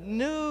 in the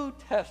New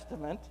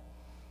Testament,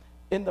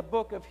 in the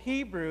book of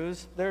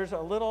Hebrews, there's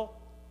a little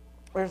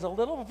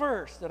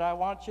verse that I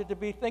want you to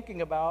be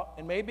thinking about,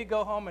 and maybe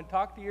go home and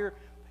talk to your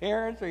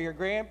parents or your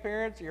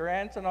grandparents or your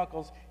aunts and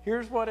uncles.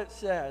 Here's what it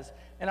says.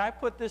 And I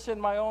put this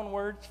in my own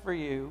words for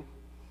you,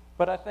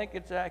 but I think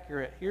it's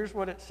accurate. Here's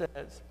what it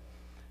says.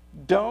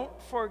 Don't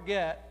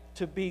forget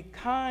to be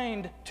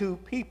kind to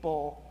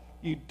people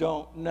you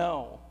don't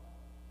know.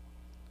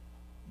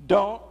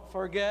 Don't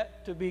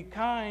forget to be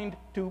kind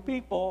to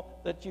people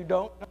that you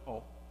don't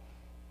know.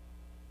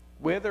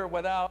 With or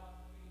without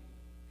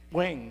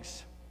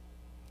wings.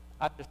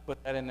 I just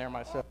put that in there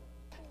myself.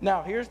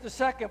 Now, here's the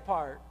second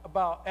part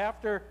about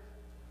after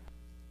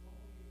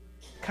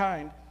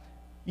kind.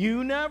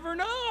 You never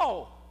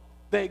know.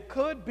 They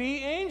could be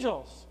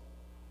angels.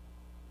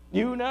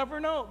 You never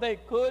know. They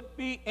could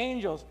be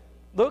angels.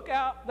 Look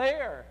out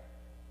there.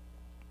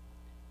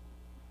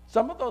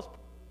 Some of those,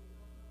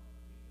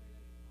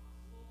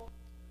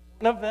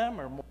 one of them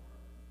are more.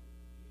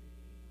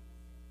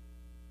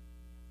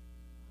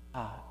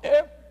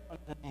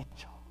 Everyone's an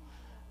angel.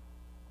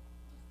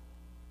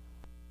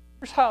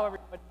 Here's how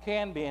everybody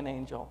can be an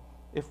angel.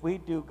 If we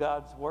do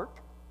God's work,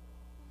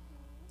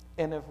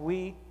 and if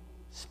we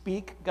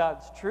speak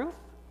God's truth,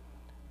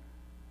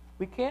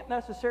 we can't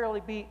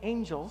necessarily be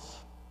angels,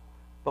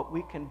 but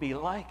we can be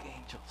like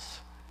angels.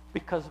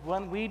 Because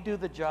when we do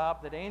the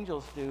job that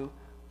angels do,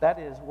 that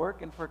is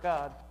working for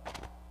God.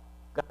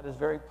 God is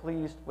very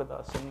pleased with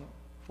us and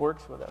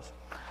works with us.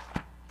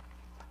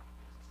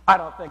 I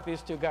don't think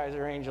these two guys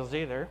are angels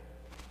either.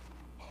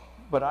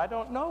 But I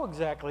don't know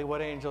exactly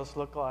what angels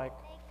look like.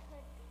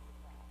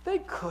 They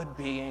could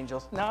be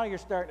angels. Now you're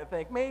starting to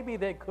think maybe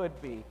they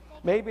could be.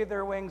 Maybe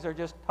their wings are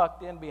just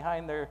tucked in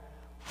behind their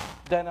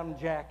denim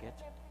jacket.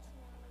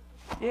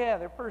 Yeah,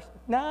 their person.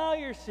 Now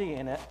you're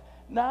seeing it.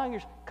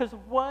 Because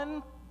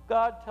when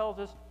God tells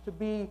us to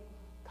be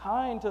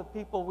kind to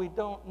people we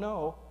don't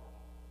know,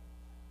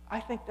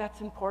 I think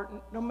that's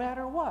important no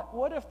matter what.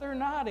 What if they're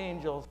not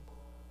angels?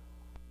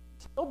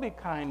 Still be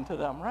kind to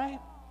them, right?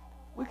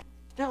 We can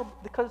still,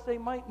 because they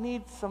might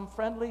need some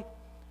friendly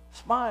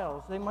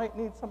smiles. They might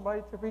need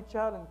somebody to reach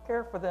out and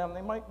care for them.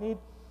 They might need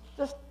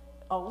just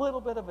a little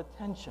bit of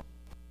attention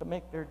to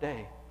make their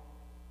day.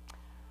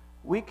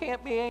 We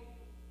can't be angels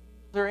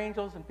are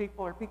angels and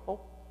people are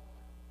people.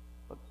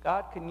 But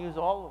God can use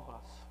all of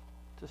us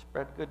to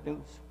spread good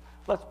news.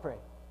 Let's pray.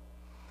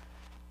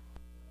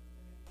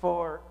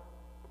 For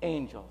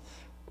angels,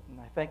 and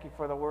I thank you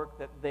for the work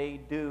that they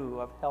do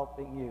of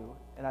helping you.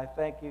 And I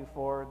thank you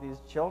for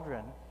these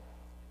children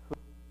who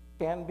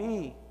can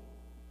be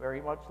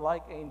very much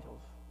like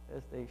angels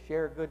as they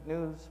share good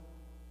news,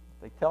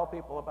 they tell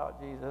people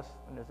about Jesus,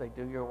 and as they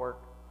do your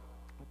work.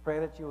 I pray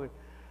that you would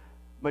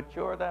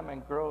mature them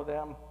and grow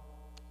them.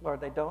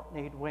 Lord, they don't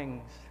need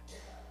wings.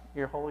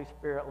 Your Holy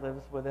Spirit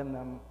lives within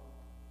them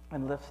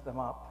and lifts them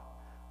up.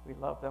 We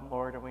love them,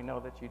 Lord, and we know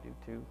that you do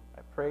too.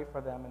 I pray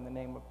for them in the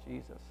name of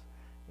Jesus.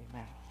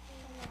 Amen.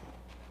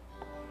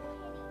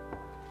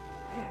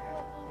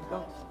 There he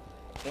goes.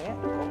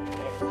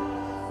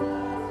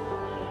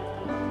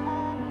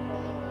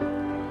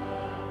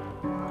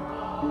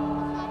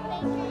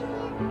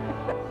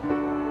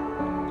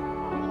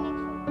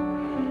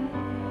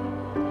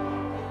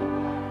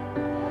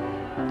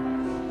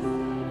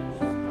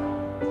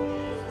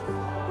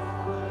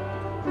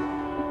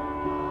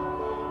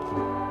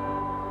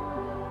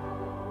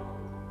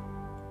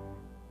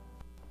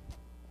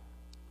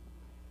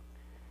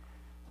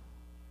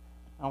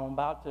 I'm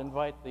about to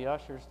invite the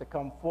ushers to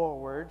come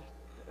forward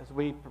as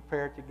we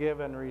prepare to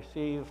give and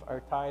receive our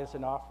tithes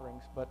and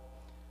offerings. But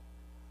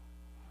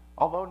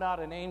although not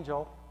an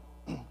angel,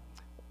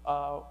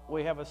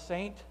 we have a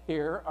saint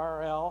here,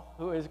 RL,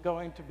 who is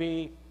going to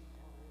be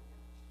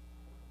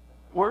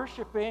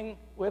worshiping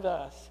with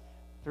us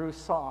through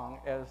song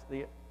as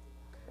the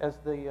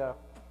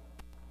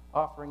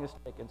offering is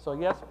taken. So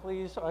yes,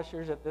 please,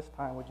 ushers, at this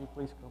time, would you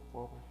please come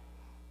forward?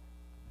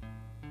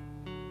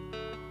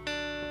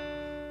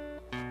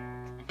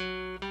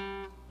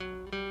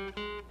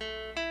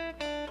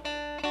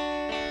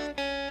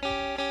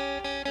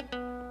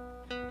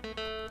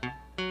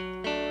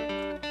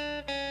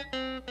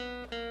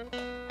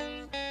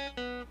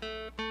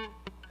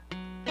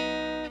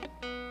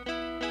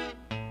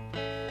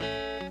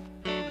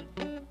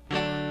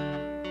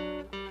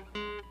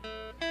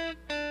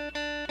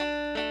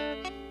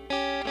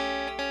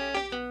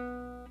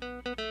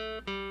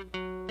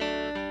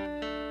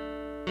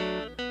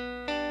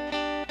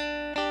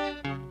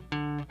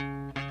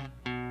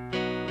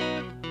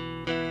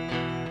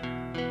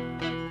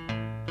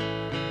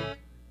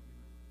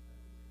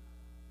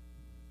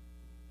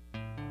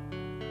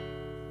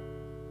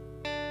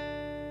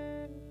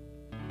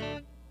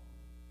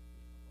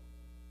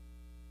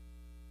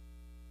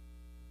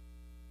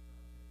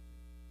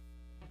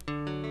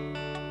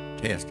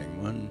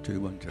 Testing, 1, 2,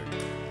 1, 2.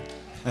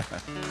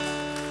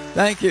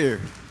 Thank you.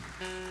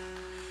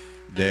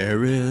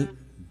 There is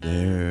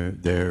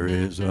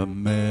a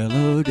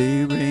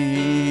melody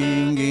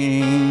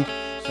ringing,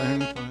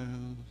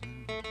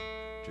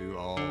 to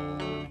all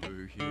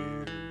who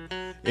hear.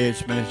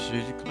 Its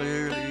message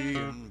clearly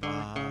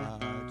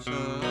invites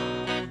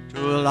us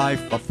to a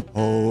life of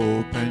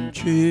hope and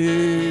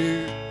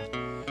cheer.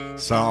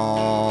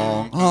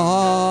 Song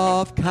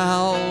of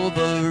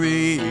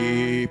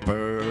Calvary,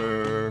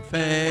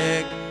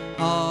 perfect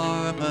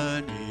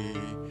harmony.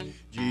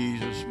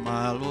 Jesus,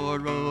 my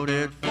Lord, wrote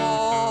it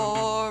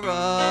for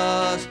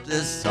us,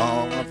 this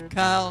song of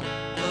Calvary.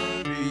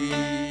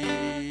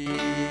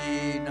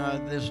 Now,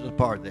 this is the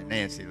part that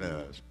Nancy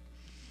loves.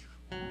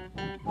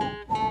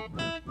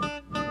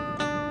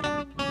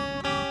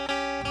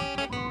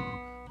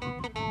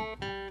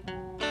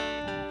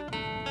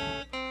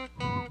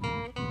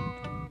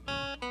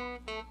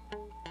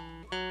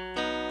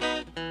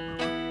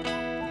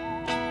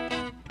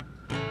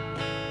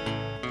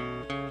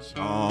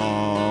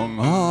 Song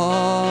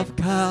of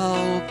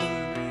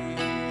Calvary,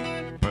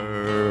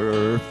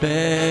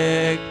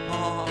 perfect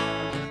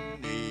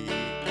harmony.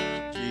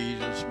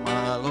 Jesus,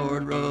 my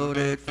Lord, wrote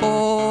it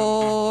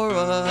for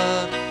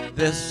us,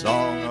 this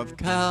song of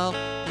Calvary.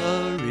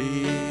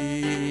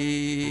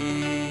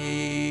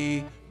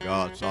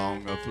 God's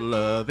song of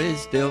love is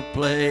still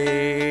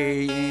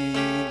playing,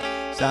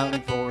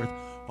 sounding forth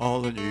all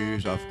the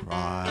news of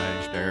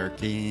Christ our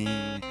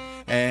King.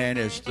 And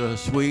it's the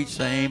sweet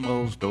same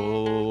old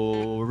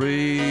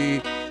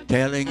story,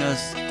 telling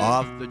us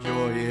of the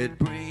joy it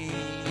brings.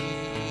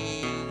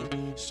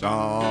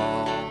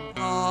 Song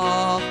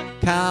of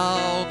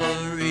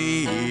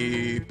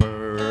Calvary,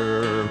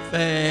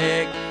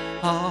 perfect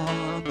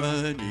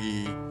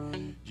harmony.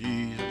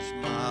 Jesus,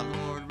 my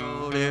Lord,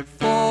 wrote it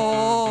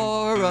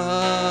for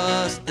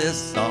us,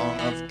 this song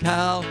of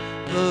Calvary.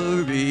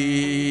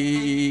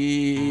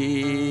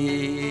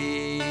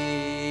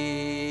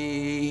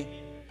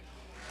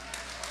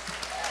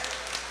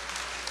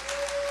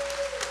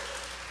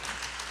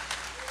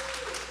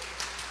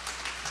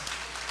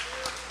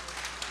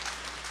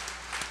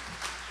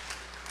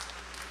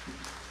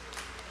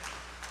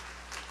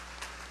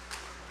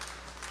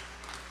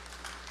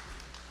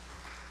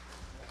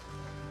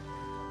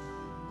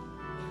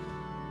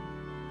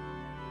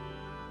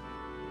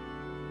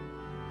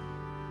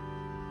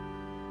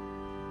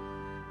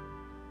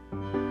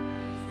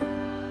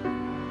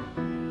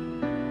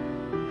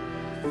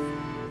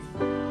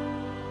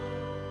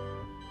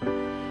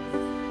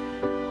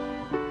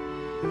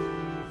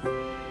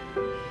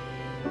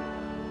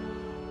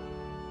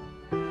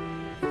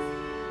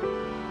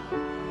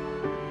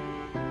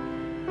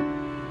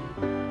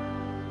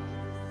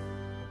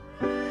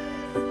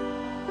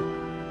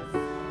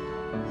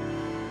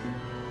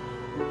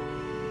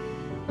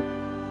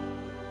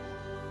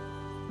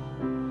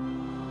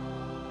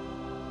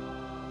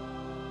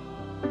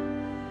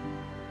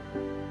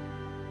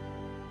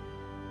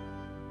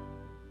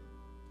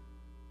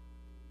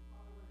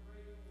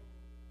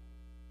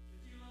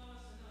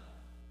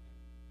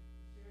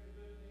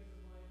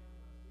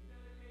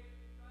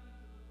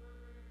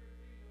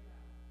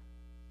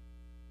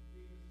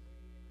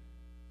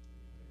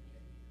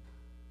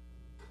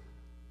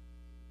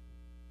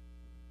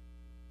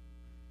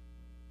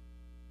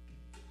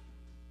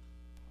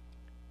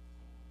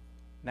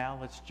 Now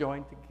let's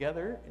join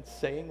together in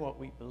saying what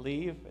we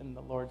believe in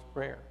the Lord's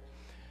Prayer.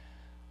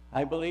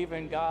 I believe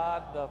in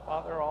God, the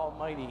Father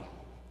Almighty,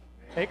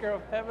 maker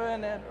of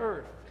heaven and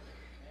earth,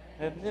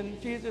 and in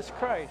Jesus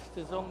Christ,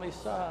 his only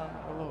Son,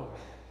 the Lord,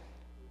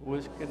 who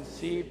was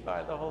conceived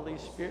by the Holy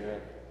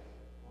Spirit,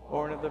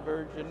 born of the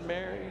Virgin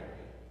Mary,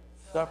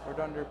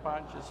 suffered under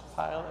Pontius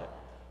Pilate,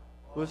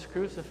 was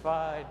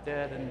crucified,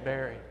 dead, and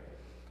buried.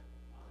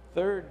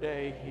 Third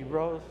day he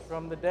rose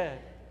from the dead.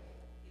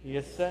 He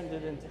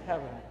ascended into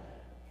heaven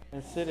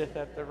and sitteth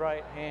at the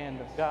right hand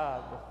of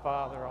God the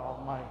Father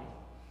Almighty.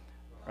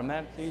 From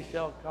thence he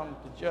shall come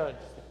to judge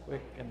the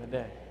quick and the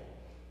dead.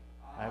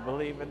 I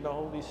believe in the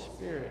Holy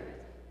Spirit,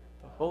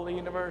 the holy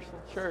universal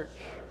church,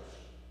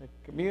 the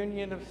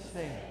communion of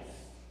saints,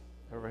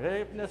 the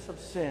forgiveness of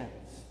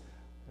sins,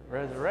 the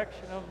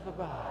resurrection of the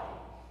body,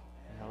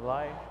 and the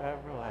life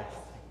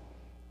everlasting.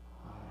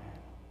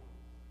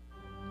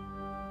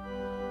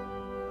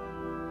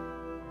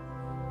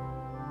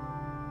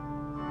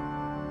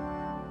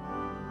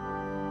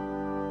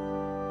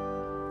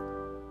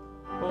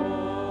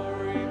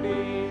 Glory be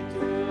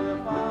to the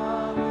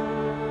Father,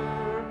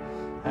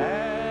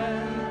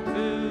 and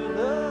to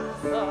the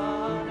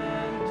Son,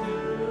 and to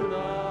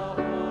the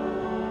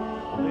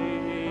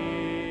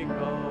Holy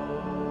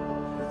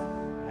Ghost,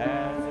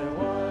 as it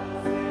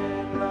was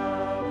in the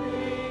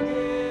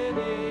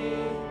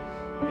beginning,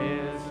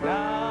 is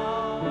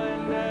now,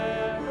 and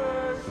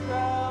ever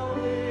shall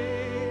be,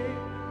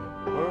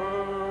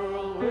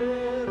 world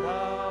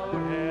without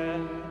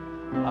end.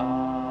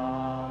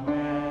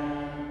 Amen.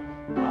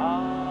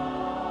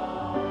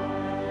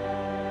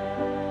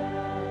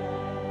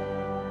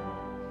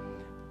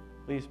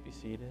 Please be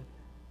seated.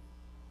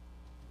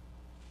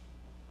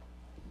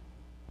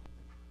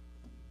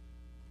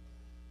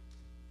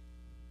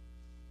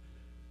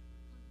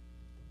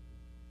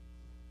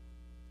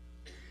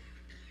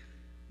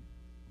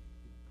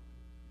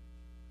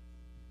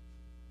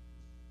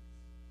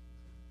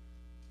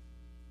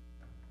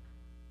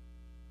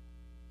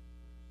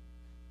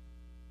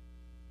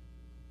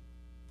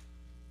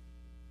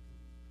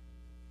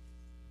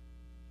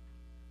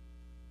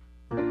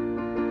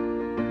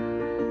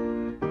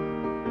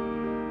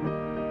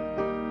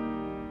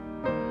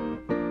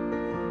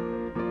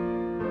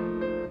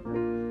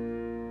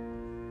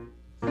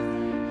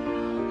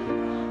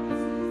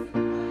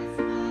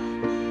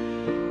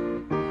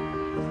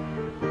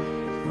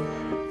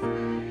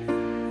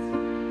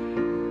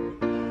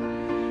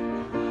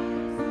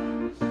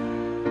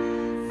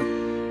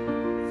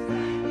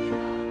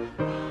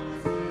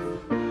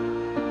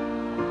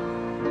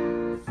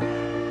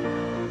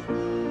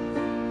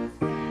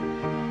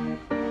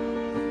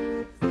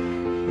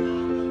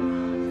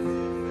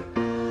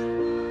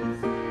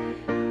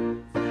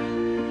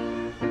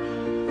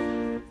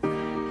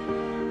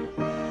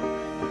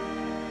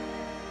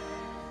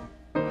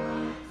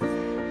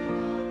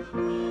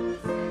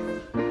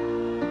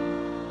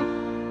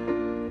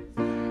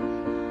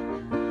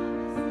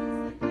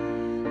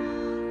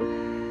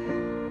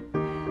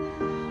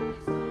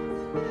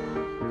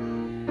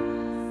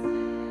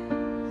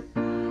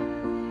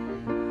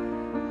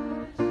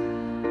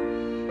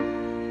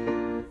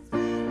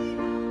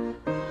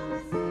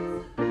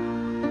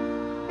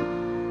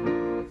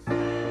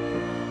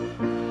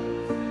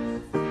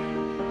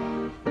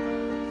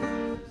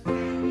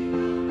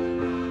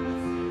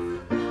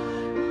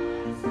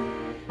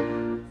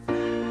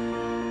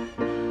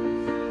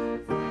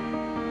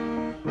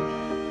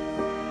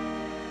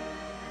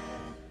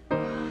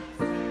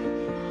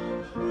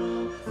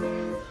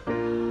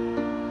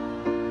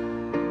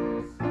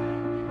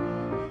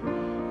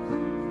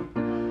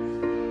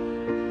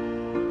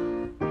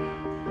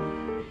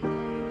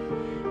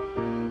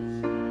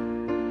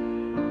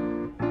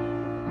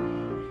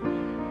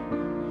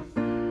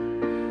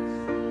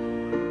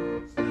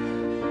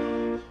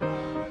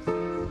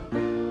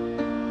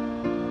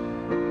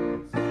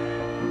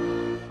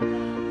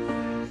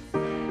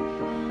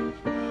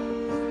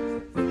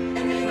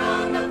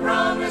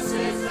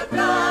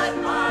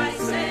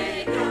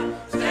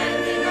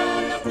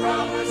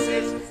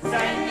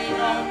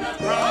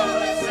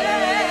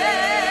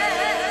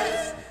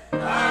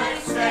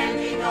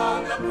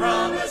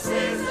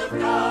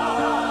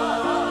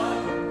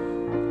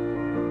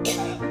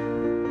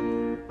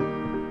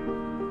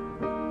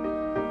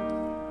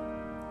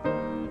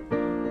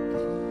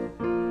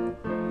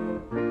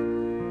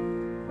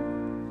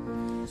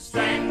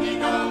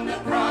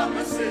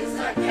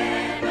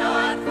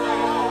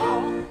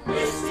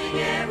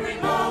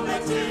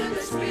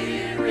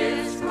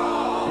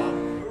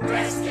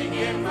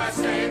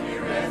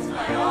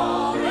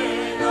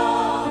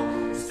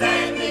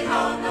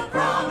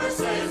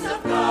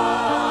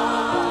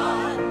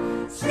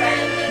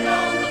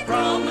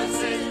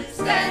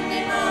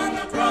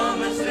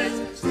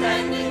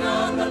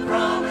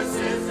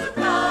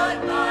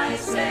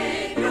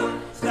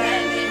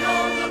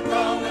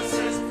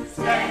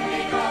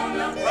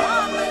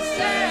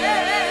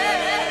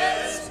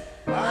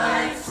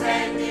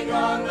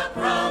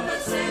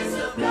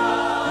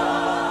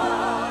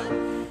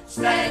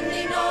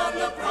 Standing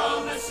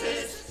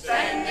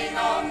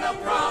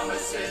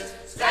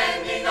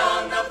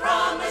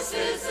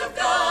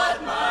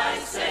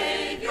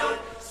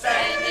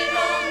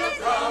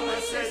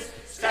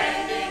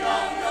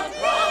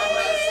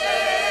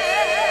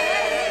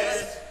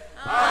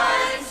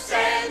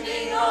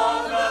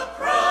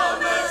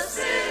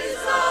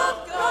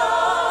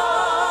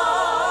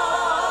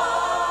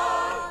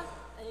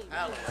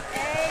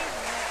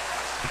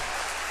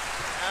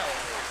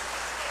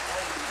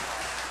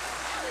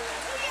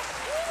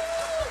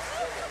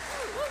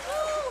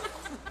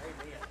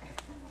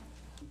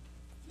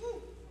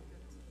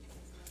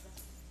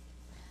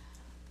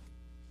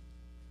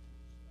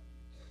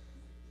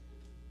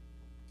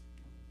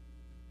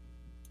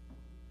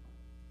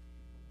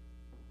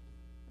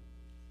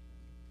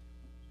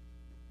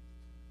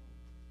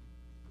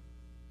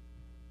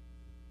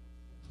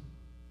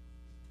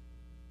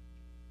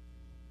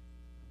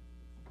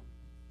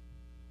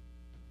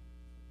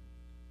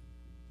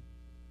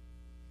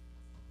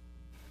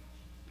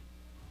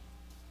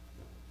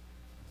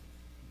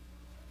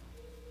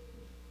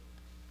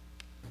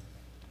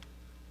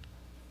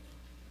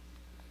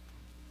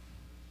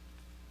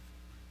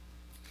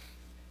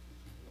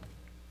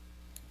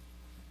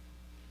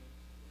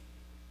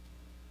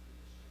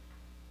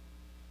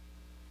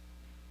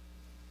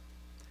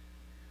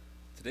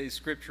Today's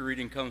scripture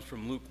reading comes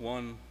from Luke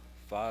 1,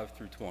 5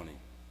 through 20.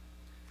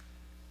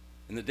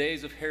 In the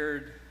days of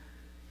Herod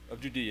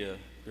of Judea,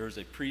 there was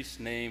a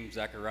priest named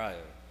Zechariah,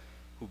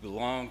 who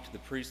belonged to the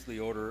priestly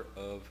order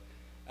of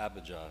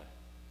Abijah.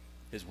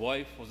 His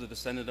wife was a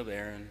descendant of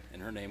Aaron,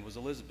 and her name was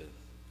Elizabeth.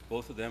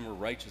 Both of them were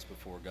righteous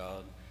before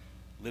God,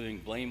 living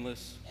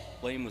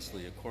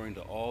blamelessly according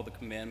to all the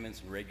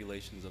commandments and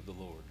regulations of the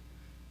Lord.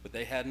 But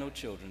they had no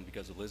children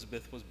because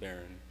Elizabeth was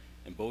barren,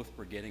 and both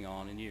were getting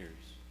on in years.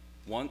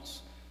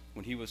 Once,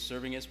 when he was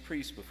serving as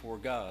priest before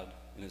God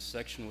and his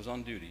section was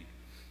on duty,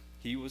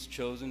 he was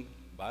chosen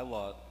by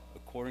lot,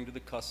 according to the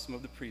custom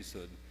of the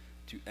priesthood,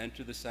 to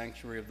enter the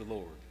sanctuary of the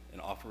Lord and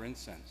offer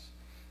incense.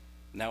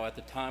 Now at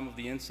the time of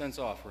the incense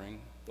offering,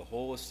 the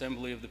whole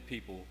assembly of the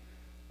people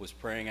was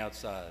praying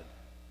outside.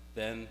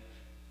 Then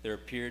there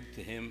appeared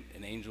to him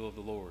an angel of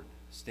the Lord,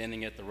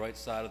 standing at the right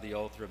side of the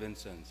altar of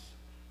incense.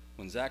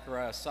 When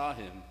Zechariah saw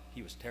him,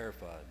 he was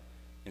terrified,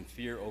 and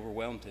fear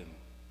overwhelmed him.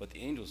 But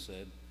the angel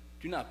said,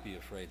 "Do not be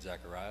afraid,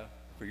 Zechariah,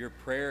 for your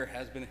prayer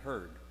has been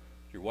heard.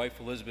 Your wife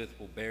Elizabeth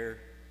will bear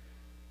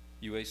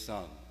you a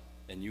son,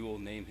 and you will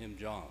name him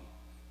John.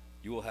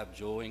 You will have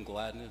joy and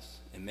gladness,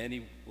 and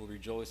many will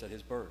rejoice at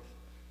his birth,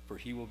 for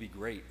he will be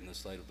great in the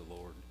sight of the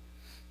Lord.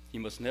 He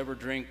must never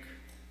drink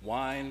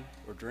wine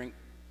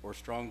or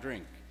strong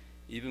drink.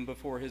 Even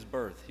before his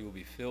birth, he will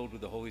be filled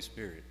with the Holy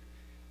Spirit.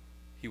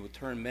 He will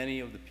turn many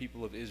of the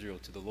people of Israel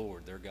to the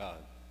Lord, their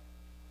God.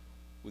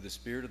 With the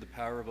spirit of the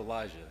power of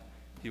Elijah,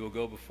 he will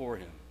go before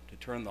him to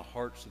turn the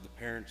hearts of the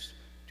parents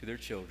to their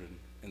children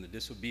and the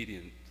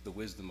disobedient to the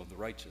wisdom of the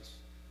righteous,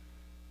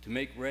 to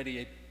make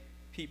ready a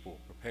people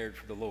prepared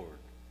for the Lord."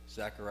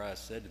 Zechariah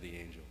said to the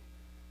angel,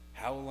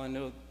 "How will I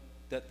know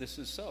that this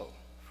is so?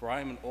 For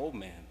I am an old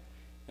man,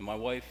 and my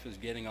wife is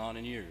getting on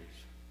in years."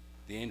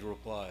 The angel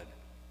replied,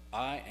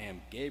 "I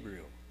am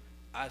Gabriel.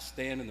 I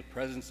stand in the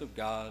presence of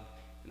God,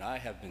 and I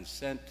have been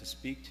sent to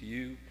speak to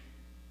you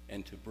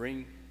and to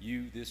bring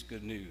you this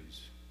good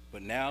news.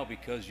 But now,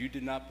 because you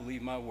did not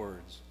believe my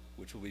words,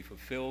 which will be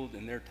fulfilled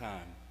in their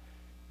time,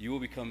 you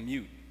will become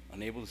mute,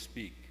 unable to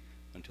speak,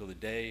 until the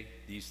day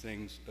these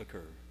things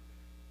occur."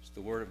 It's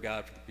the word of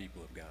God for the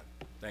people of God.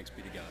 Thanks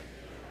be to God.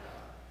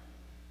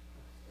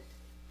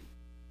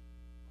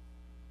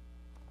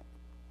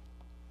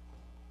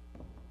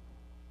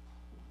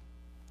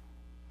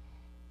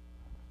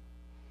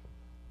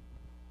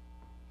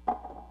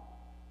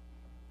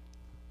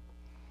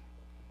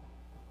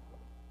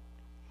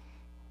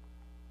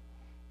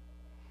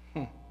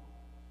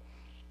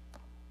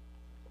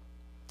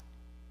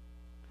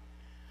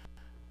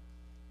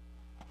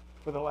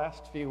 For the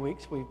last few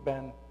weeks, we've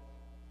been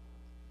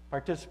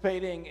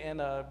participating in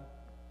a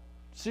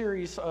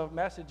series of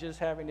messages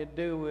having to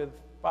do with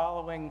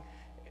following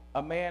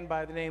a man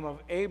by the name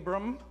of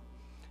Abram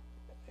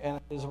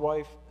and his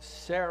wife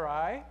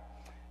Sarai,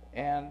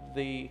 and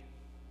the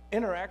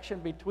interaction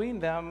between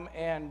them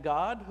and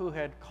God, who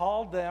had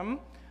called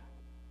them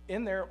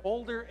in their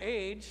older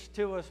age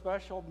to a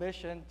special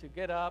mission to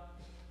get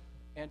up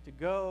and to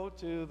go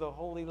to the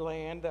Holy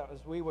Land,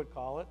 as we would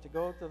call it, to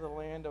go to the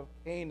land of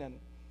Canaan.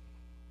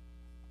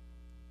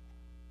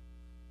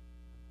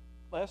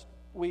 Last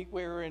week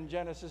we were in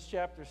Genesis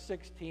chapter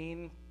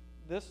 16.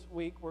 This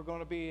week we're going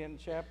to be in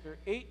chapter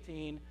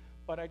 18.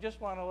 But I just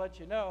want to let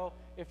you know,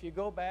 if you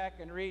go back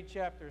and read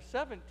chapter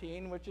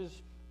 17, which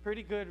is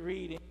pretty good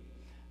reading,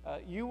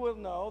 you will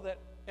know that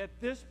at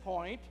this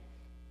point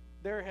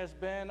there has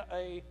been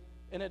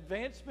an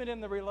advancement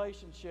in the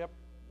relationship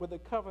with the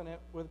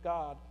covenant with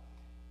God.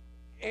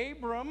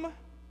 Abram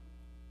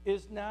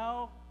is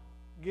now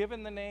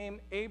given the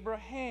name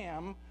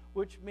Abraham,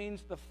 which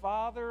means the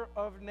father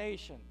of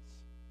nations.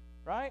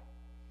 Right?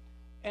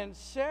 And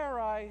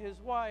Sarai, his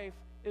wife,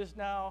 is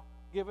now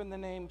given the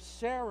name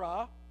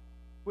Sarah,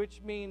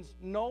 which means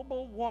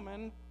noble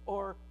woman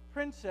or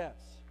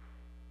princess.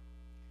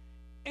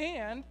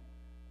 And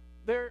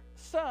their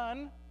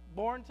son,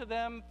 born to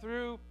them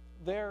through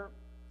their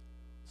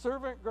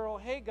servant girl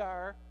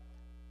Hagar,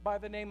 by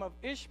the name of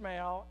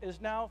Ishmael, is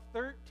now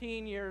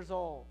 13 years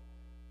old.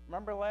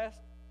 Remember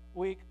last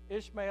week,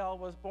 Ishmael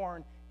was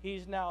born.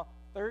 He's now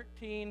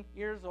 13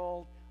 years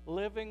old,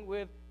 living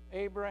with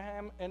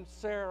Abraham and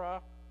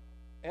Sarah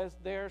as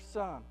their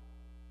son.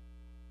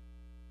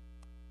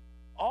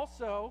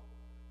 Also,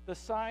 the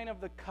sign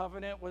of the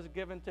covenant was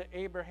given to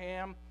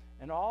Abraham,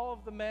 and all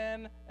of the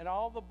men and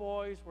all the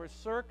boys were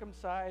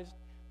circumcised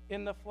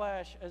in the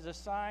flesh as a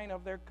sign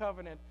of their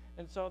covenant.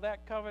 And so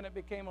that covenant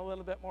became a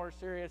little bit more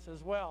serious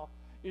as well.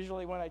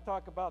 Usually when I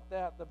talk about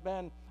that, the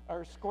men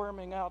are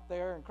squirming out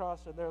there and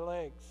crossing their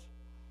legs.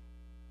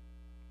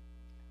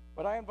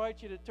 But I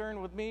invite you to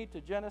turn with me to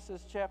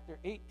Genesis chapter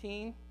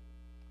 18.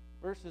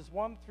 Verses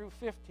 1 through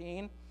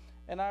 15,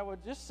 and I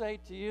would just say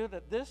to you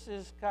that this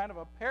is kind of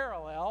a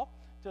parallel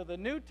to the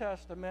New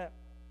Testament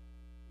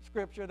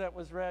scripture that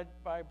was read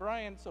by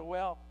Brian so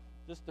well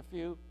just a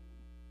few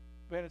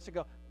minutes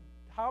ago.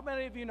 How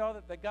many of you know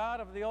that the God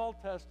of the Old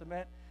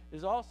Testament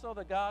is also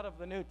the God of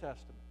the New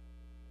Testament?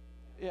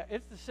 Yeah,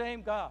 it's the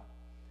same God.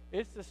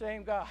 It's the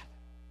same God.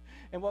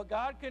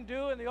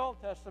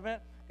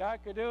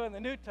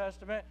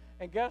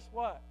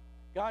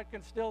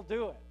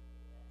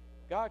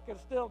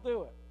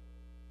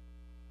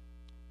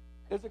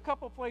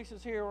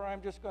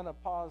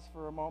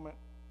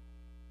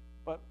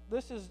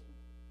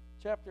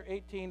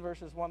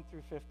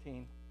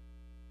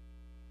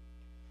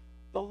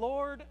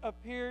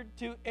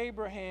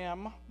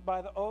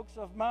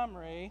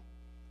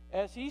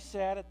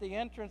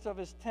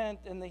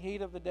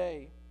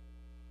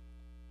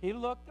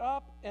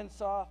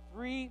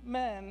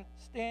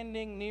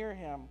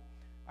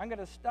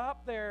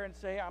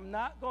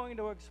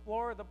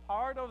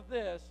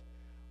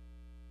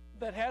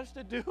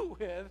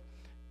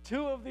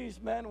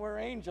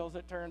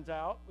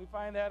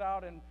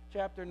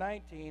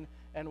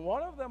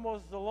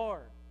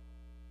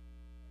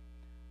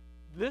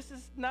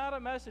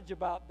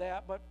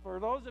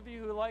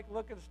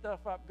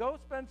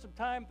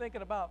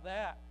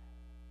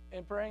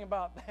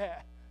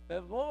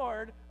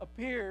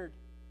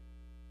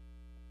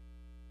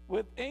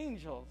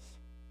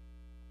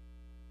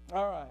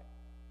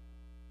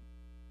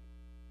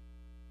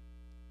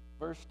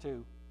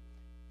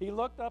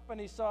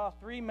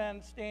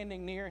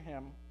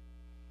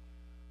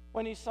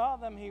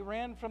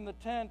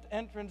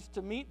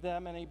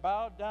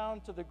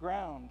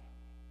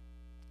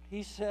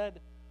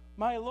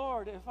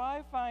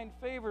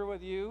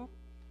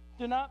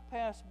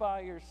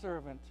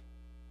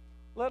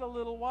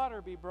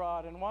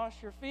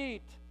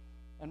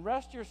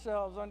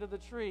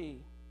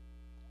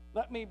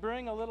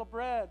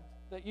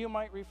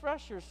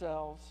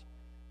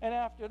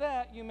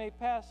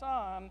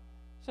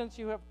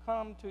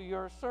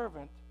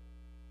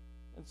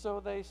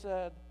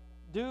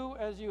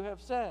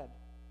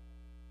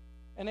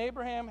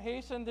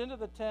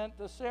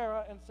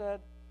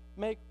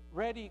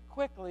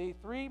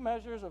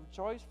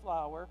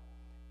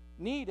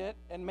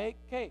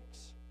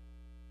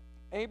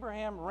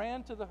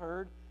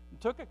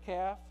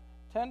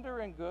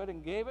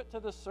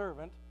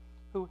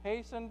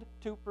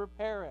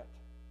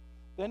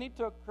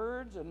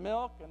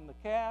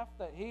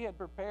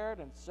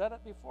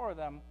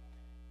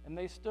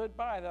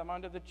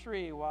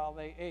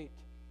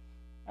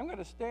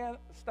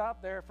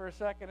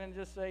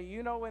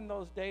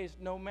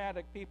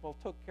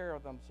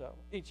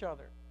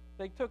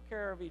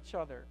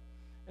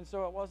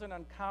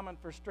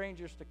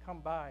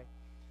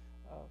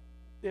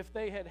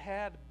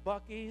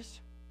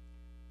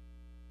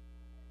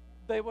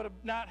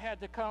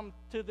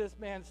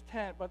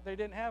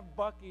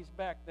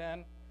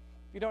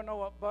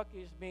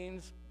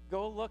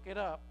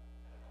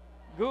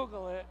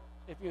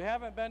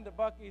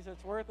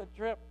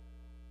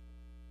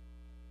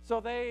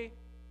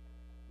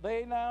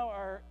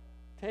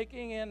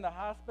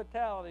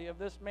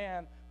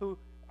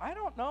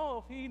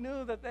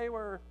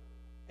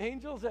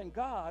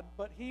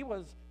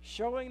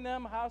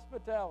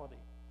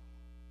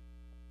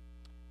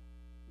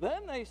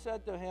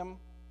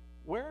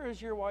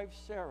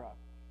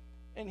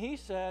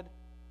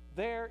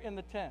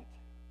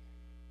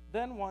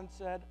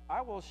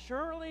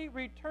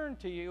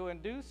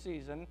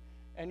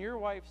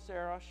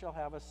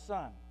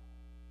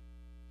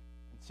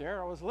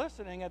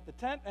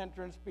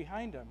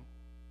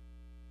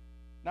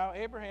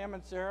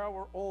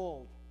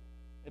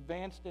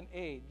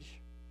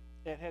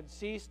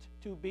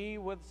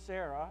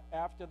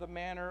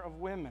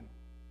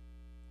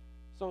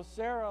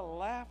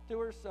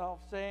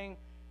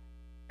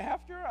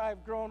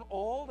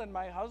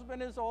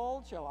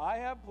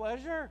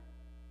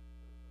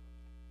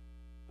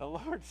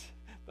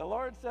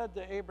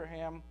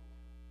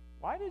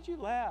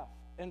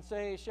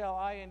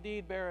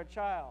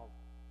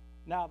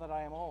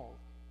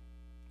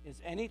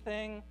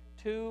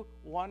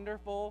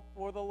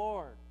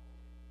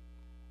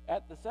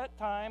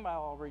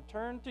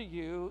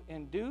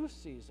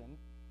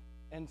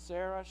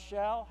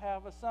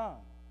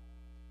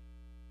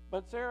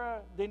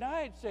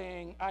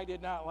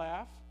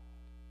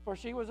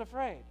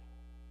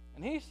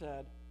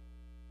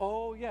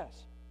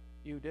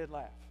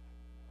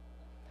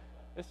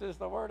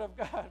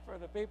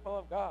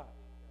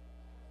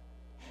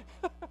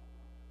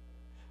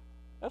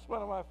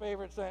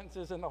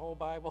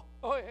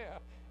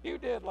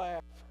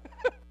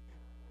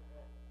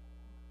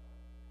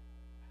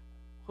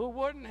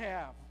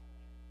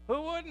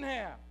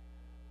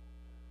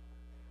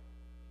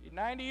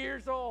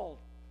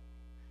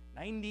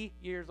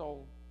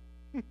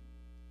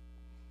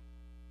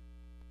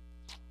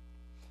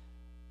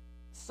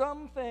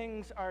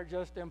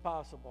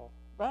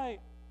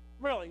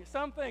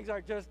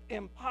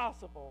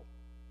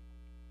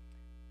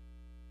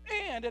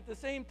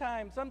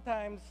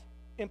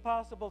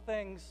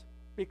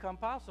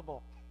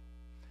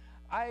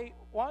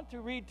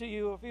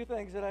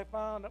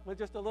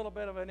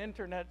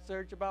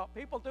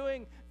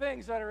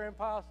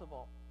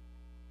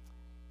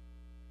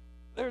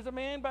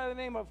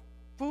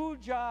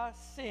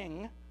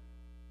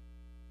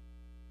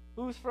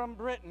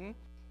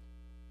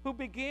 who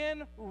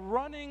began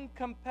running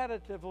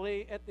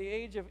competitively at the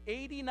age of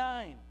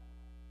 89.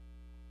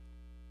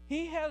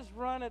 He has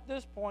run at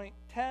this point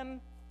 10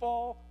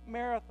 full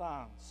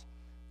marathons.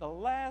 The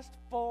last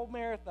full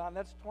marathon,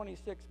 that's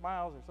 26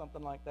 miles or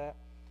something like that,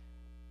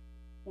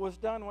 was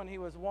done when he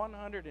was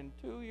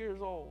 102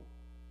 years old.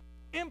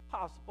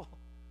 Impossible.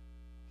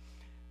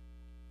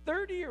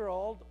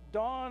 30-year-old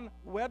Dawn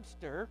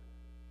Webster,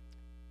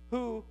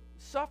 who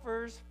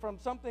suffers from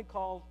something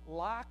called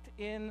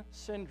locked-in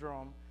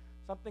syndrome.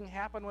 Something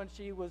happened when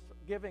she was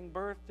giving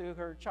birth to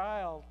her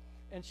child,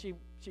 and she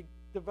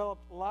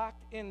developed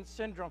locked-in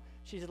syndrome.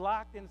 She's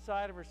locked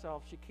inside of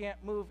herself. She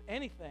can't move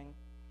anything.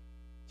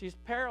 She's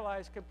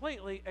paralyzed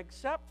completely,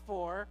 except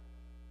for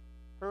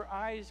her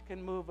eyes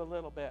can move a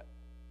little bit.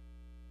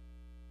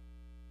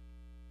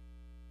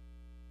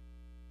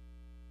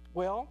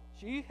 Well,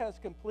 she has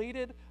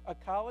completed a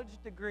college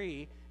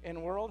degree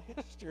in world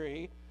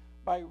history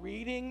by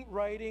reading,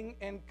 writing,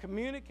 and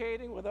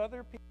communicating with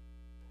other people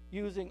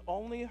using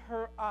only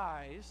her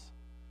eyes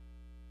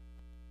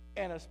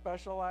and a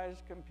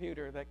specialized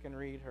computer that can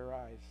read her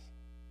eyes.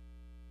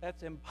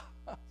 That's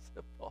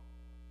impossible.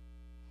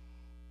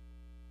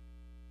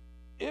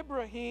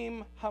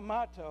 Ibrahim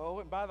Hamato,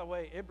 and by the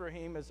way,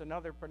 Ibrahim is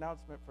another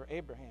pronouncement for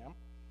Abraham.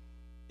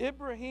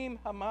 Ibrahim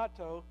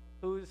Hamato,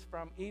 who's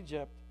from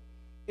Egypt,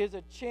 is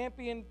a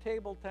champion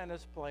table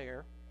tennis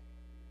player.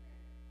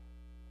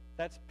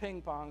 That's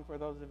ping pong for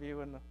those of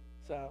you in the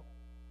South.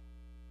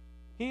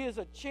 He is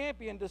a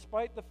champion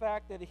despite the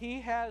fact that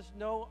he has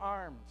no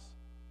arms.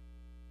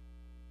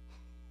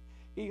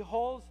 He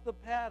holds the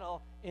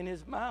paddle in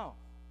his mouth.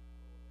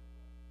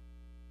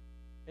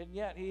 And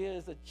yet he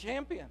is a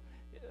champion.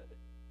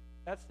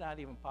 That's not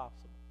even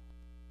possible.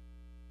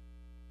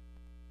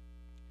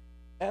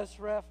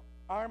 Esref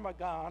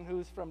Armagan,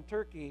 who's from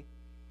Turkey,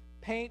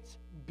 paints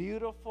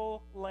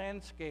beautiful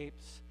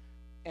landscapes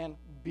and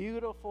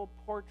beautiful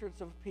portraits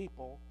of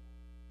people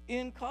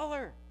in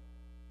color,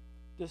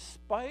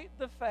 despite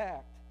the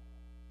fact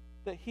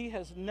that he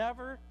has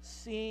never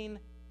seen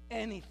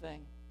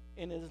anything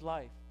in his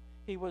life.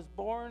 He was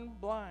born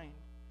blind,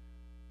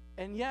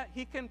 and yet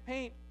he can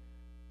paint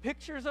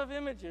pictures of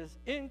images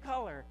in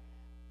color.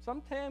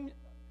 Sometime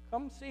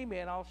come see me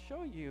and I'll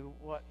show you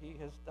what he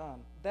has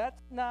done.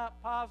 That's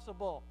not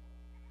possible,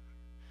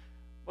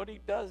 but he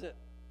does it.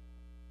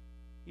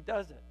 He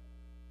does it.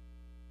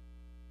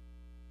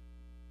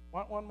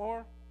 Want one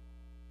more?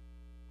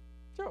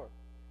 Sure.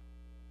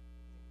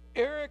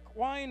 Eric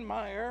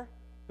Weinmeier,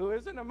 who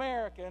is an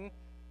American,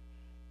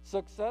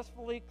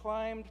 successfully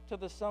climbed to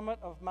the summit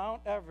of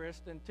Mount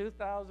Everest in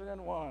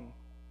 2001.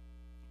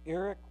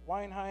 Eric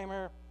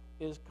Weinheimer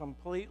is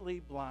completely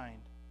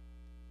blind,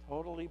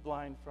 totally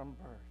blind from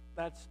birth.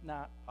 That's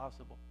not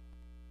possible.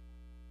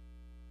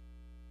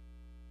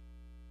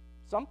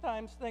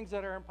 Sometimes things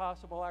that are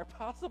impossible are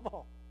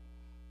possible.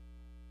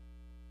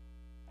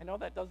 I know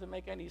that doesn't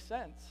make any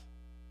sense,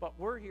 but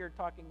we're here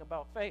talking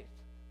about faith.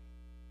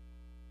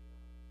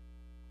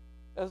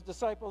 As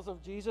disciples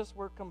of Jesus,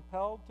 we're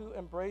compelled to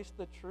embrace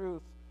the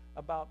truth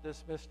about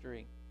this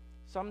mystery.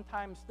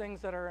 Sometimes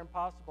things that are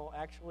impossible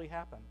actually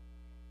happen.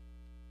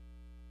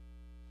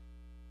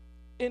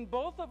 In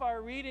both of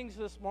our readings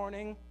this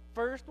morning,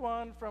 first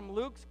one from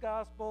Luke's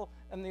Gospel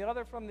and the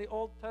other from the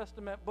Old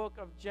Testament book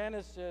of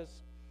Genesis,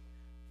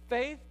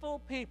 faithful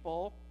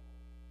people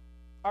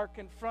are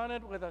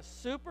confronted with a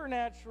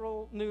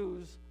supernatural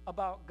news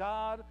about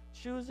God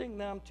choosing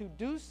them to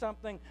do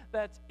something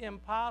that's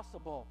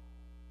impossible.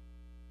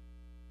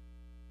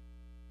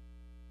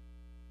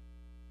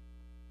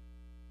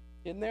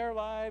 In their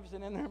lives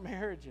and in their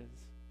marriages.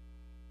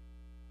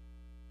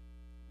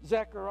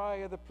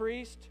 Zechariah the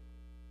priest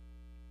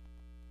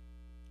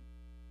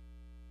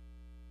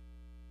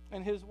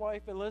and his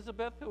wife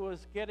Elizabeth, who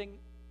was getting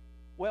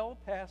well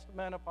past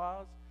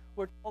menopause,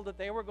 were told that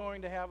they were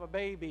going to have a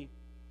baby.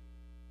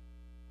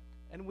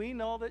 And we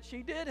know that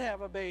she did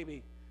have a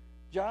baby.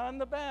 John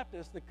the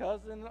Baptist, the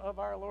cousin of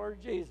our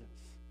Lord Jesus.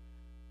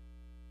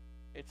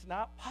 It's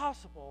not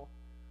possible,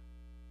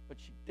 but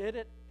she did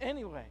it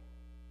anyway.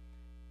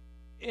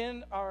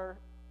 In our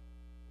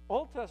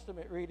Old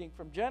Testament reading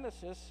from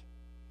Genesis,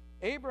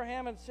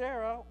 Abraham and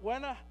Sarah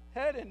went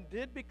ahead and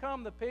did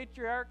become the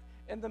patriarch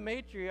and the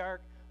matriarch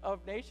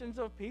of nations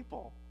of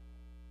people.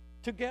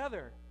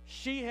 Together,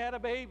 she had a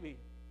baby.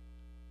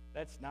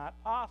 That's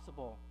not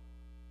possible.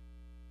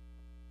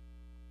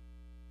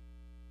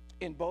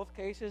 In both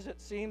cases,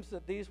 it seems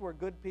that these were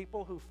good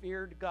people who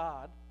feared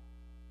God.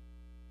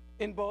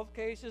 In both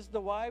cases,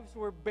 the wives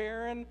were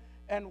barren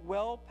and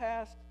well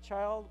past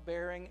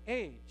childbearing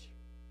age.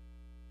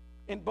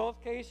 In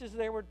both cases,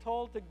 they were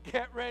told to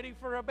get ready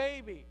for a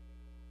baby.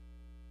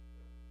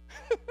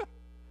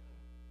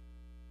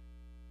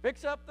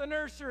 Fix up the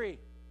nursery.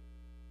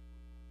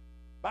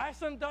 Buy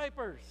some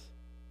diapers.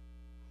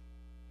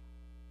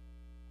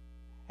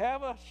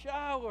 Have a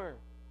shower.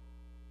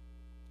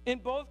 In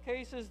both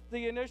cases,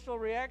 the initial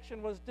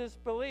reaction was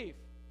disbelief.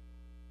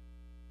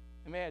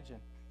 Imagine.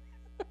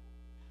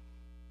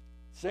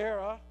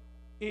 Sarah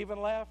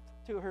even laughed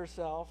to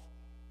herself,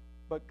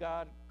 but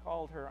God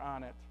called her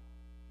on it.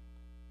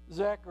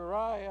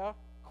 Zechariah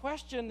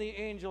questioned the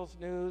angel's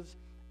news,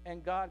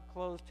 and God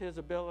closed his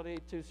ability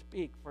to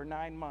speak for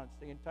 9 months.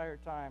 The entire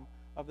time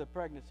of the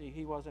pregnancy,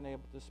 he wasn't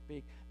able to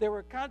speak. There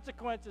were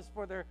consequences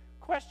for their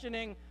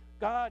questioning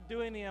God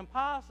doing the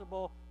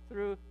impossible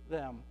through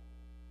them.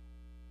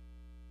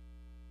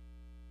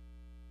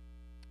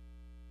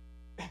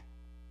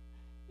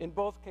 In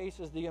both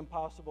cases, the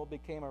impossible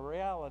became a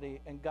reality,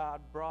 and God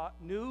brought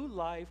new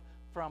life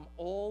from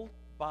old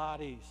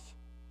bodies.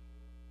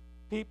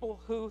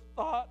 People who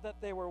thought that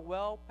they were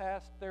well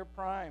past their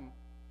prime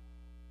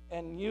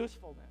and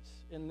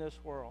usefulness in this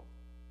world.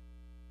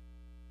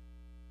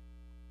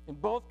 In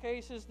both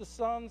cases, the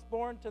sons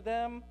born to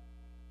them,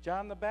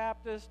 John the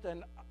Baptist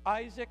and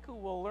Isaac, who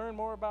we'll learn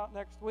more about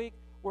next week,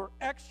 were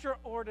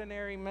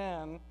extraordinary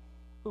men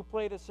who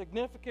played a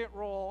significant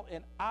role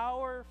in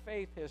our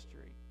faith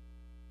history.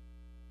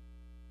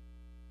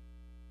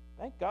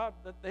 Thank God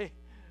that they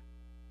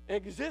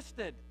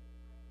existed.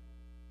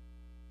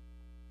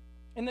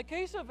 In the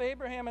case of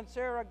Abraham and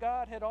Sarah,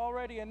 God had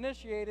already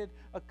initiated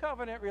a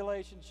covenant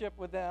relationship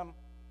with them.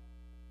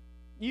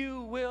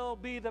 You will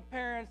be the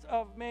parents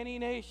of many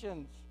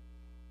nations.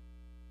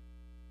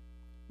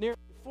 Nearly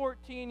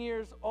 14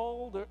 years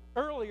old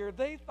earlier,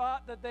 they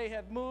thought that they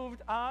had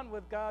moved on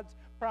with God's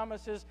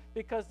promises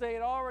because they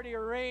had already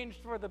arranged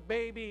for the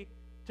baby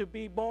to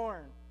be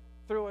born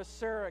through a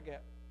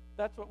surrogate.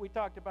 That's what we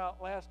talked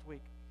about last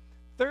week.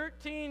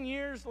 13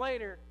 years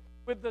later,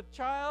 with the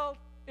child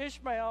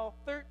Ishmael,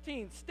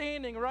 13,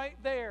 standing right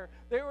there,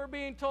 they were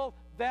being told,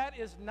 that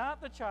is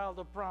not the child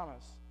of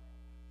promise.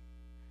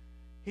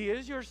 He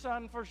is your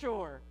son for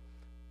sure,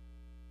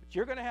 but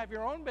you're going to have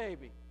your own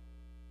baby.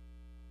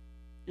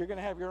 You're going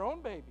to have your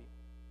own baby.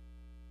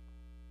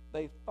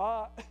 They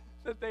thought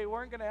that they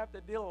weren't going to have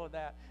to deal with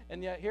that,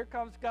 and yet here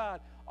comes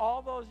God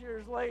all those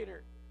years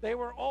later. They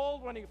were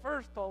old when he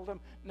first told them.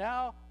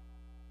 Now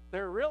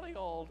they're really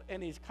old,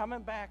 and he's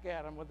coming back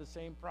at them with the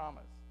same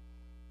promise.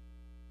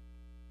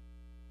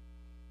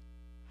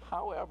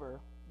 However,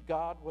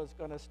 God was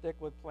going to stick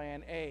with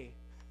plan A.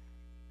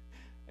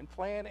 And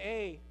plan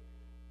A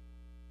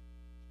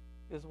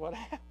is what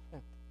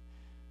happened.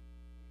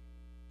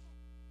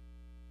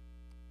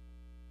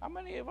 How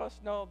many of us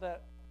know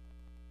that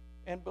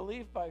and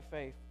believe by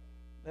faith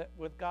that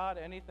with God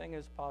anything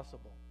is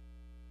possible?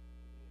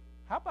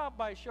 How about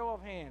by show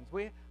of hands?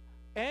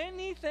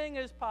 Anything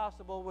is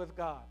possible with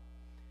God.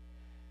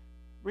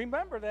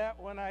 Remember that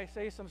when I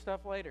say some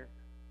stuff later.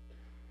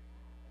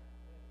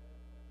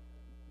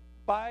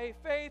 By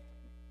faith,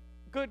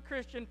 good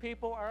Christian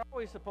people are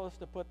always supposed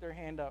to put their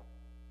hand up.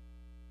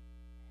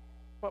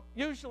 But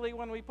usually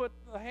when we put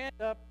the hand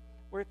up,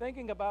 we're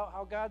thinking about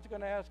how God's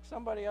going to ask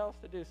somebody else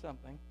to do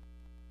something.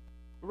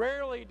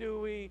 Rarely do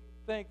we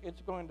think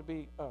it's going to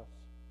be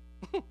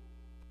us.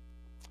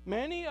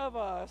 Many of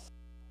us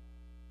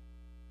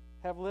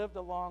have lived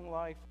a long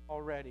life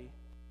already.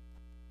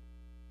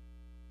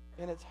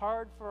 And it's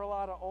hard for a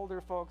lot of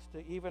older folks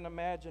to even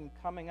imagine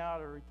coming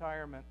out of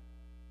retirement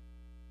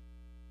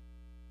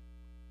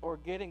or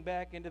getting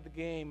back into the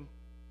game.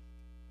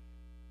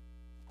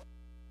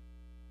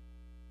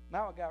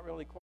 Now it got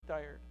really quite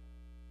tired.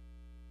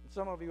 And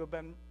some of you have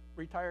been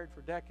retired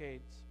for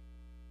decades.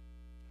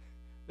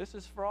 This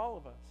is for all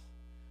of us.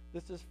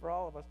 This is for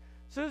all of us.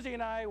 Susie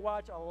and I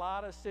watch a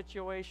lot of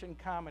situation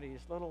comedies,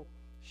 little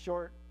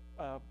short,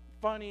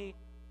 funny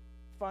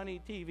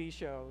TV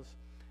shows.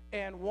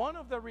 And one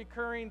of the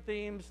recurring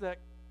themes that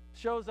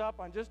shows up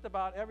on just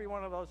about every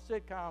one of those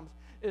sitcoms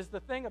is the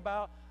thing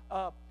about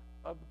a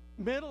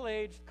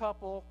middle-aged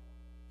couple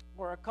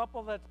or a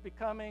couple that's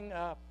becoming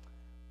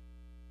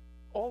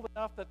old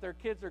enough that their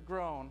kids are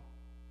grown,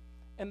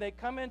 and they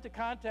come into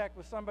contact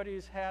with somebody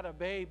who's had a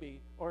baby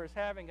or is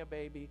having a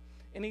baby,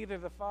 and either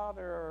the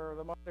father or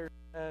the mother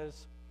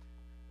says,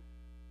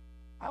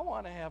 I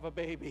want to have a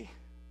baby.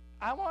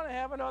 I want to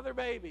have another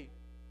baby.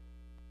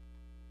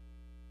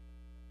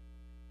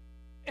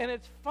 And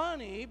it's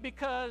funny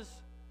because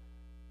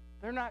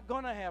they're not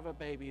going to have a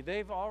baby.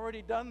 They've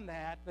already done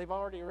that. They've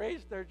already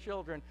raised their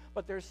children.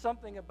 But there's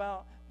something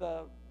about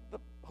the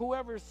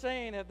whoever's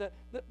saying it that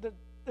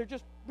they're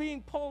just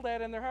being pulled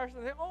at in their hearts.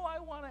 And they say, oh, I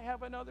want to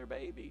have another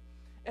baby.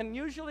 And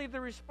usually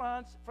the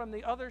response from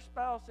the other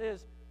spouse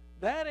is,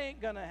 that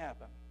ain't going to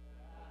happen.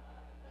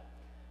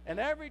 And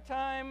every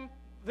time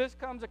this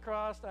comes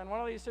across on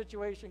one of these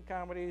situation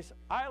comedies,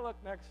 I look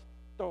next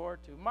door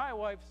to my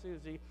wife,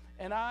 Susie,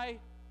 and I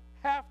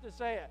have to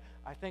say it.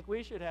 I think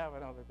we should have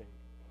another baby.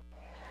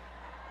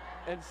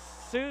 And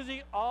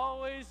Susie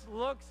always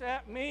looks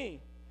at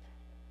me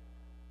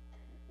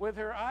with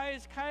her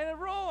eyes kind of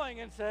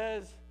rolling and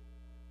says,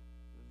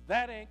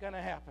 that ain't going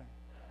to happen.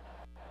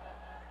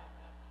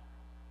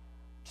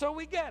 So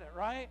we get it,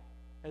 right?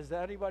 Has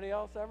anybody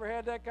else ever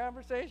had that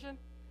conversation?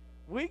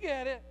 We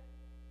get it.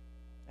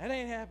 That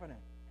ain't happening.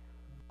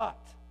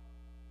 But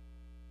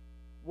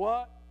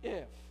what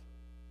if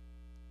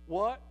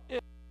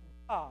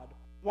God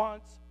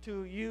wants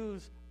to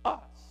use us,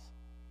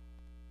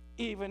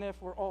 even if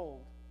we're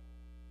old?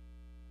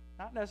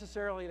 not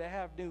necessarily to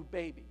have new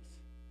babies.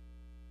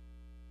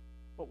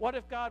 But what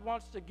if God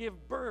wants to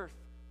give birth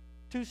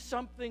to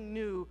something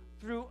new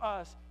through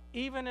us,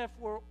 even if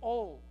we're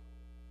old?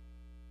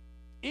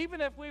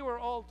 Even if we were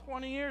old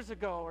 20 years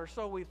ago, or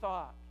so we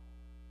thought.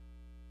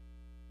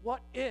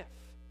 What if?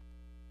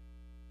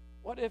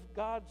 What if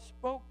God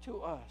spoke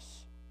to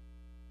us?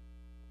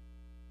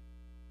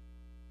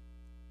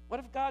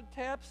 What if God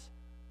taps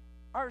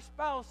our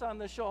spouse on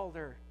the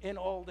shoulder in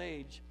old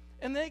age,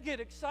 and they get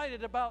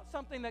excited about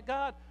something that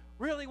God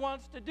really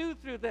wants to do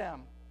through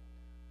them?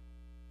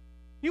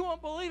 You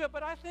won't believe it,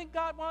 but I think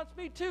God wants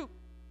me to.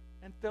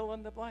 And fill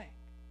in the blank.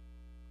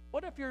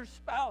 What if your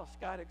spouse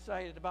got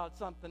excited about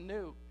something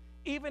new,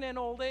 even in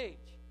old age?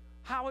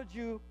 How would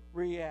you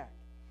react?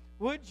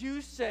 Would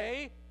you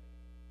say,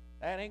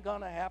 that ain't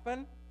going to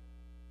happen?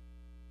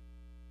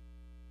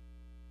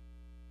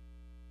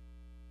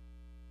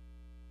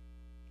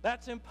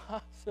 That's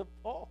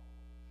impossible.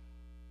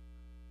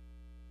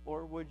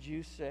 Or would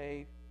you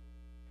say,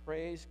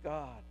 praise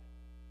God?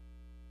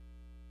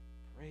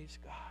 Praise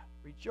God.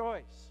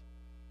 Rejoice.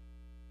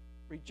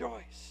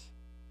 Rejoice.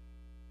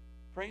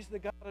 Praise the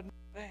God of new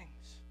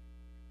things.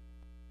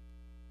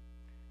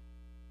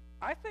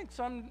 I think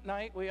some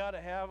night we ought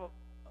to have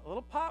a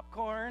little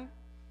popcorn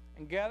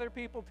and gather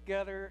people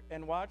together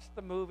and watch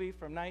the movie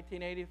from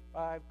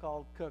 1985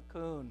 called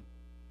Cocoon.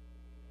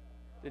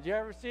 Did you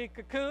ever see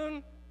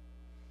Cocoon?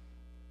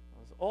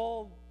 Those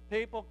old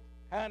people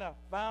kind of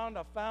found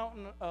a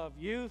fountain of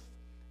youth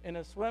in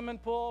a swimming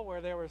pool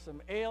where there were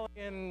some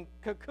alien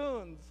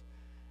cocoons.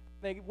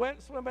 They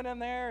went swimming in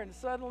there, and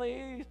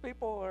suddenly these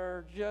people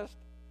are just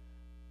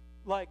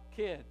like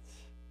kids.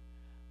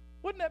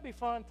 Wouldn't that be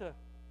fun to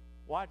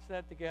watch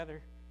that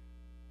together?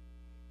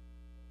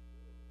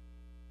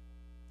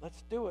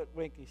 Let's do it,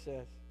 Winky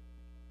says.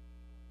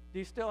 Do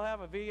you still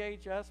have a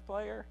VHS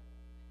player?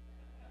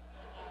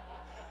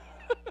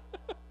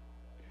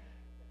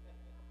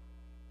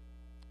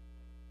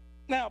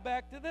 Now,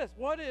 back to this.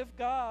 What if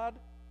God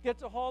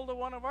gets a hold of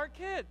one of our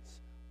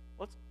kids?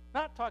 Let's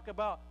not talk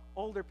about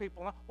older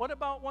people. What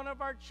about one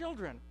of our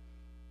children?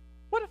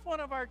 What if one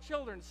of our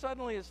children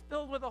suddenly is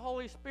filled with the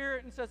Holy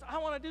Spirit and says, I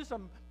want to do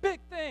some big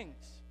things?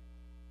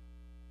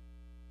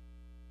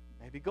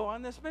 Maybe go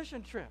on this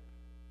mission trip.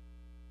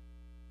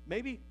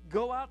 Maybe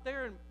go out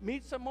there and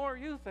meet some more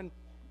youth and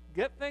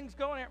get things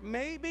going here.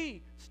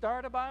 Maybe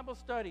start a Bible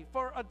study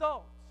for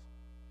adults.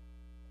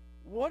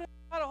 What if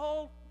God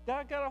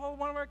got a hold of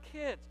one of our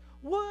kids?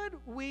 Would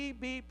we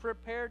be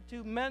prepared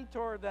to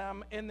mentor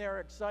them in their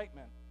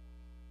excitement?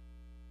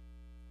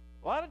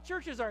 A lot of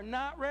churches are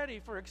not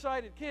ready for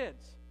excited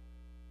kids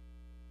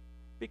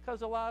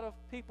because a lot of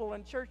people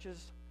in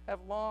churches have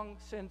long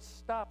since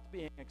stopped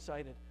being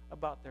excited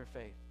about their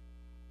faith.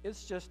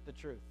 It's just the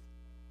truth.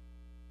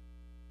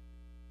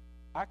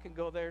 I can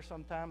go there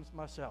sometimes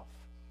myself,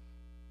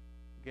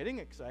 getting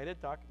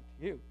excited talking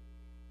to you.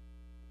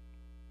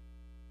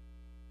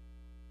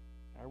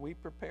 Are we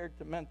prepared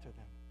to mentor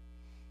them?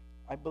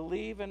 I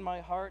believe in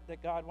my heart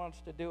that God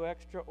wants to do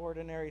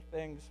extraordinary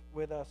things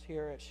with us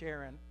here at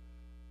Sharon.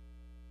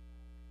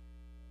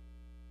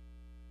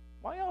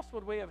 Why else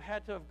would we have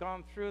had to have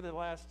gone through the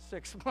last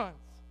 6 months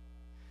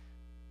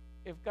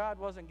if God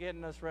wasn't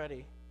getting us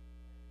ready,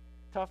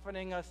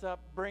 toughening us up,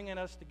 bringing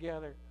us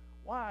together?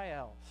 Why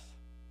else?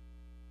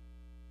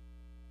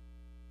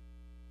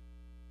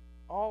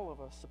 All of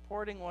us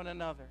supporting one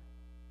another.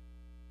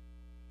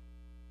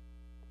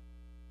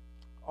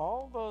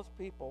 All those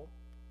people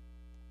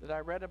that I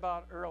read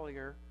about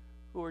earlier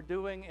who were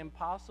doing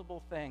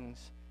impossible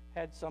things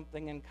had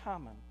something in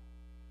common.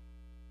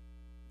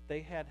 They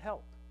had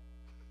help.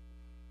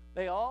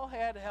 They all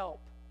had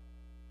help.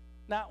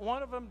 Not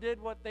one of them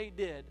did what they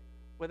did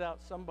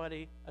without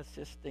somebody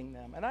assisting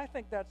them. And I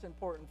think that's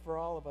important for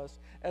all of us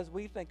as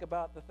we think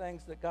about the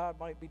things that God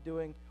might be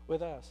doing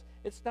with us.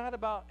 It's not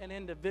about an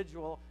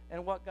individual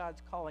and what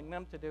God's calling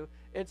them to do.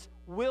 It's,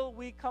 will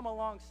we come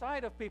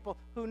alongside of people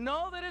who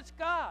know that it's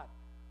God?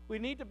 We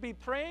need to be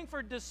praying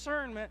for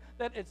discernment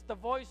that it's the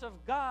voice of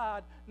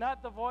God,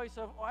 not the voice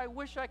of, oh, I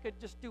wish I could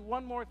just do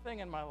one more thing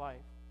in my life.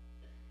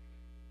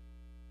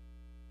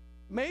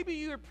 Maybe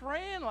you're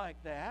praying like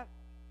that,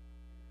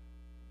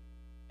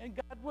 and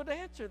God would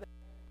answer that.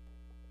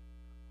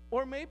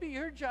 Or maybe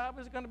your job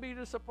is going to be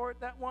to support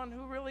that one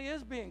who really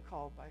is being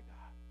called by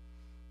God.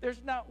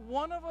 There's not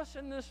one of us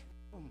in this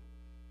room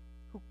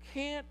who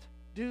can't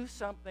do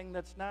something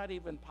that's not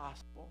even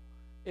possible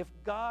if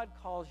God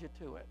calls you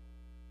to it.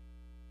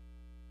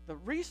 The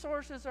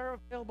resources are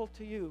available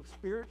to you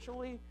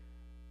spiritually,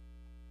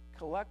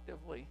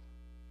 collectively.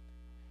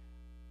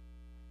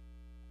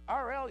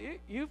 RL,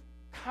 you've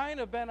kind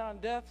of been on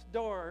death's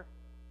door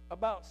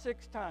about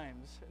 6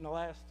 times in the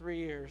last 3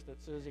 years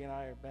that Susie and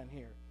I have been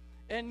here.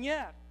 And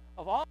yet,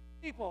 of all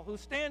people who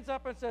stands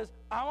up and says,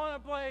 I want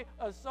to play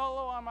a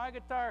solo on my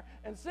guitar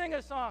and sing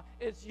a song,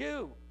 it's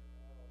you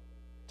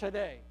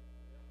today.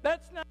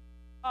 That's not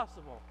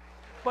possible,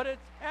 but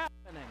it's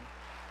happening.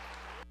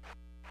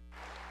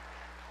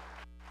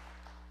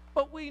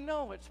 But we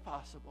know it's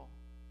possible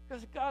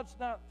Because God's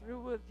not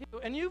through with you.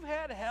 And you've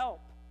had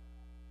help.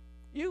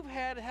 You've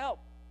had help.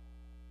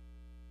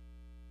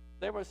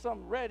 There was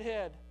some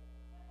redhead.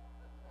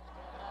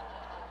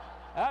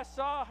 I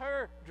saw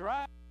her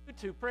drive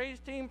to praise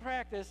team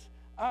practice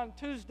on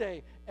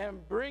Tuesday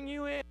and bring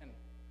you in.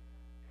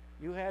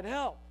 You had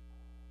help.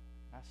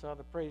 I saw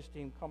the praise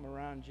team come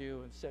around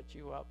you and set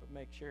you up and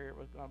make sure it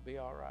was going to be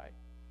all right.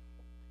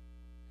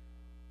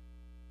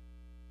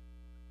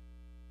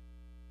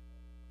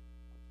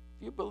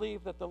 If you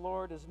believe that the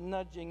Lord is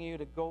nudging you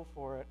to go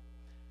for it,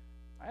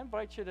 I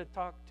invite you to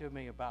talk to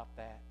me about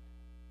that.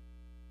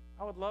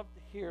 I would love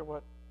to hear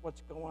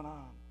what's going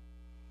on.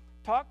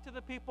 Talk to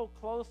the people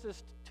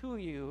closest to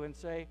you and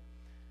say,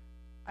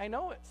 I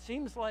know it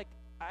seems like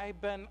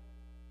I've been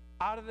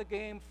out of the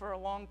game for a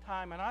long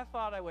time, and I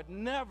thought I would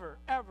never,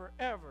 ever,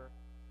 ever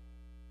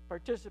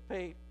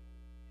participate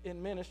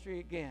in ministry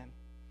again.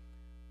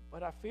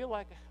 But I feel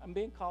like I'm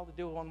being called to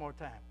do it one more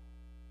time.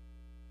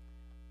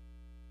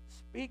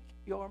 Speak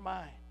your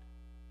mind.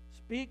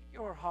 Speak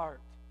your heart.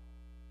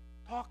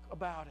 Talk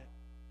about it.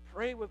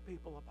 Pray with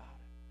people about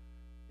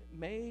it. It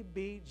may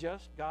be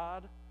just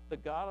God, the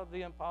God of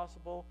the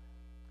impossible,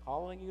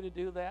 calling you to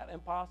do that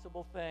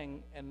impossible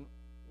thing and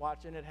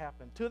watching it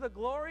happen. To the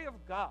glory of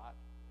God.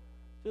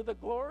 To the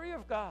glory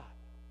of God.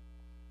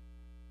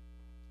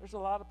 There's a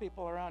lot of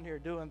people around here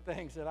doing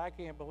things that I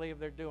can't believe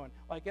they're doing,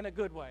 like in a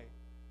good way.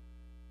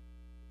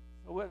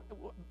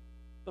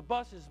 The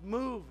bus is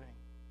moving.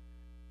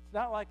 It's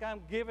not like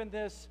I'm giving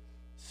this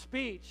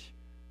speech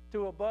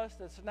to a bus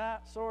that's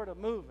not sort of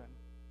moving.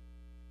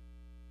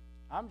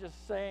 I'm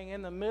just saying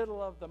in the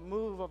middle of the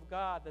move of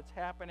God that's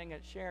happening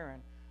at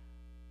Sharon,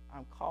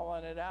 I'm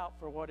calling it out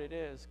for what it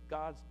is.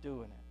 God's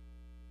doing it.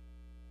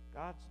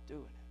 God's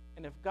doing it.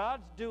 And if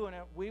God's doing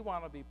it, we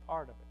want to be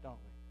part of it, don't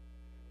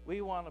we?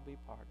 We want to be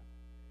part of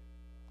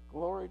it.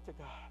 Glory to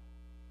God.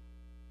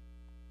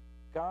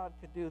 God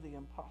could do the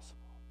impossible.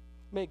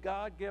 May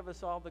God give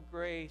us all the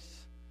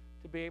grace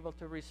to be able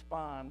to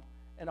respond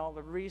and all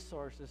the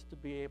resources to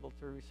be able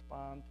to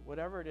respond to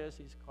whatever it is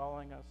He's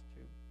calling us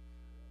to.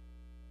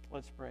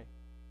 Let's pray.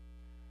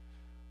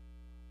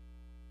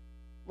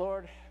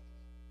 Lord,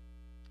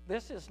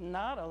 this is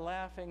not a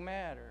laughing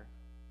matter.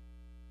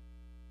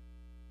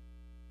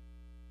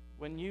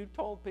 When you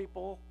told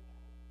people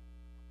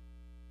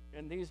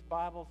in these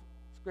Bible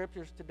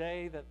scriptures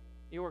today that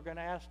you were going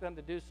to ask them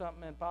to do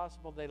something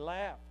impossible, they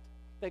laughed.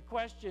 They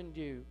questioned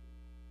you.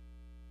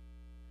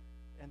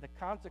 And the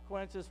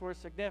consequences were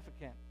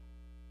significant.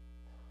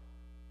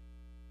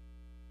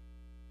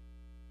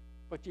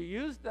 But you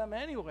used them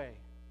anyway,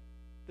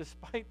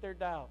 despite their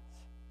doubts.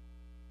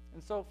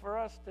 And so for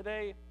us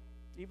today,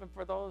 even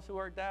for those who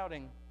are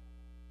doubting,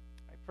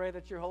 I pray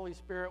that your Holy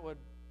Spirit would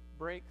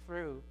break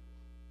through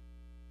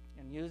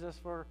and use us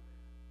for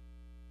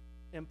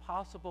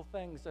impossible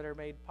things that are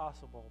made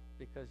possible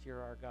because you're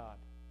our God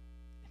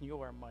and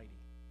you are mighty.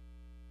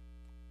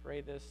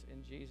 Pray this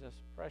in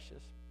Jesus'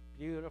 precious,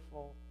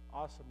 beautiful,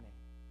 awesome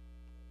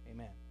name.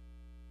 Amen.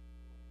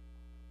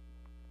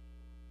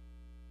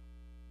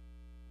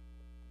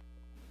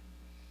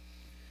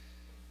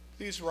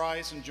 Please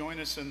rise and join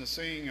us in the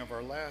singing of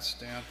our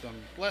last anthem,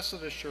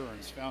 Blessed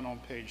Assurance, found on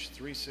page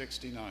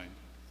 369.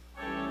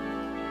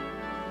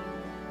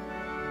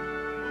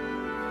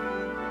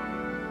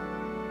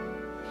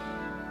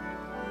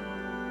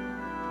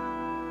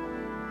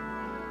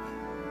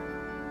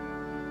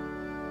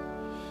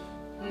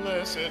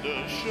 Blessed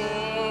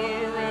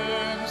assurance,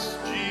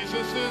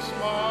 Jesus is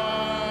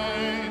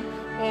mine.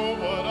 Oh,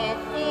 what a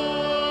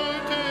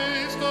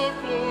foretaste of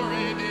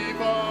glory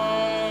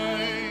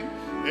divine.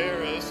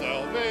 Heir of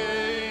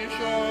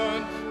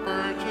salvation,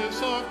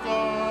 purchase of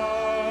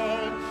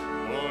God,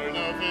 born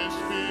of His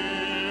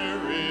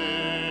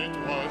Spirit,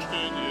 washed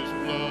in His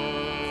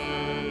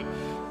blood.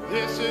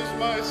 This is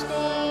my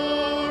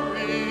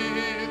story,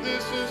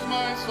 this is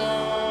my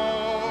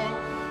song,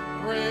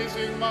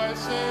 praising my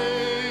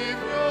Savior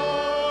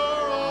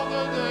all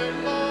the day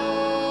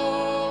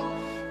long.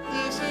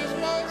 This is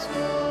my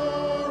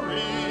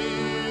story,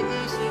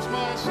 this is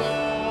my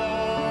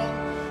song,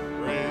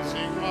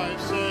 praising my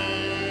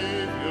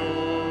Savior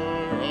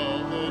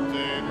all the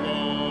day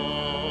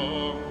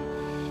long.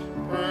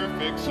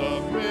 Perfect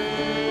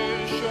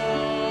submission,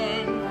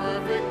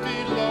 perfect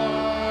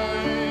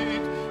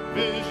delight,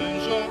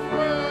 visions of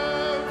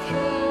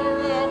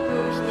rapture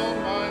outburst on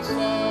my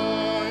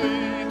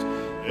sight.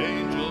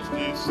 Angels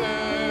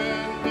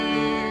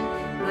descending,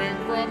 bring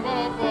from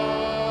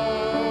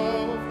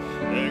above,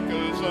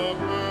 echoes of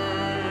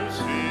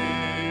mercy,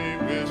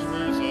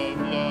 whispers of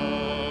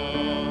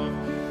love.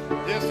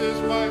 This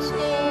is my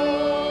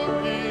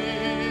story,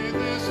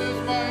 this is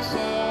my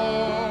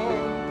song,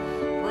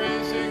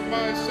 praising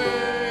my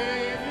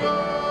Savior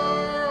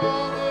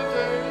all the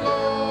day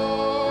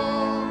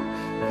long.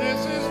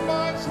 This is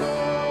my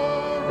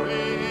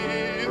story,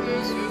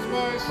 this is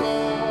my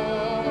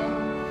song,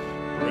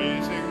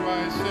 praising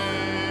my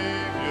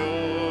Savior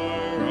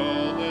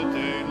all the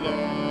day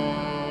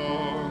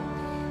long.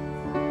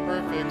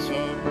 Perfect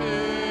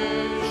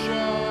submission,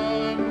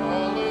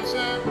 all is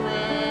at rest.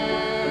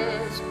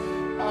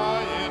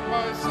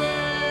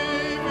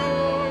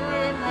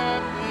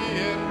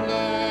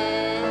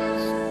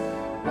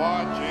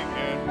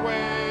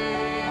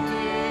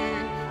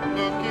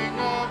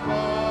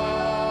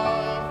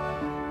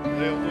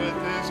 filled with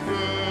His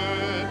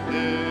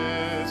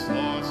goodness,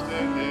 lost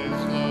in His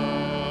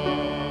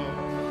love.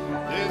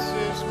 This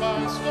is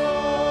my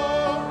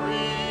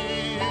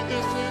story,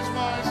 this is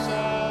my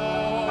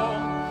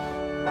song,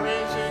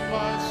 praising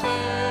my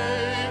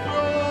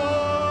Savior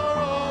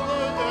all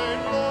the day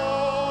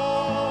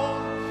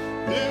long.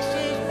 This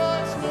is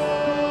my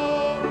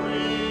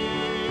story,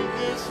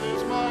 this is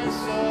my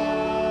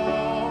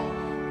song,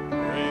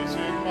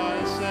 praising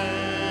my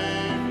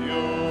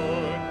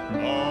Savior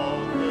all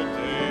the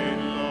day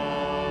long.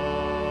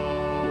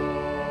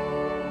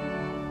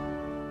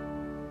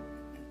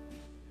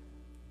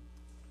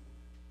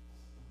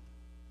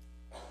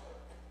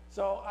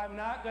 So I'm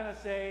not going to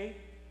say,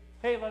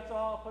 hey, let's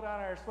all put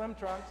on our swim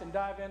trunks and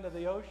dive into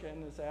the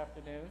ocean this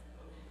afternoon,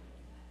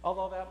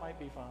 although that might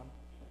be fun.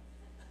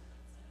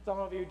 Some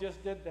of you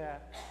just did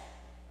that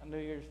on New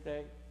Year's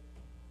Day.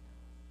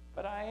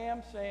 But I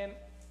am saying,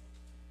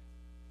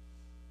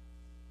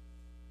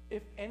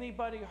 if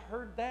anybody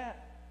heard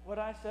that, what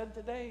I said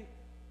today,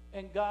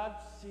 and God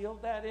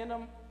sealed that in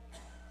them,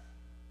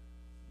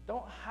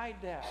 don't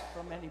hide that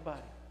from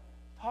anybody.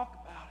 Talk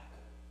about it.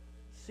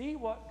 See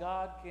what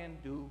God can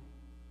do.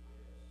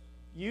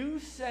 You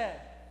said,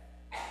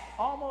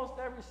 almost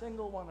every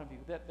single one of you,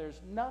 that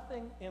there's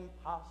nothing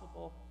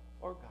impossible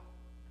for God.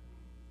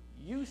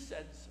 You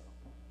said so.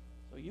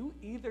 So you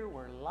either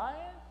were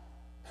lying,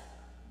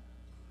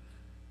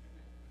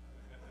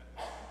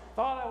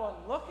 thought I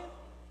wasn't looking,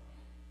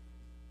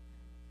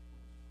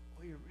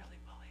 or you really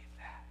believe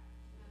that.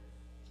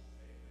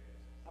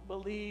 I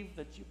believe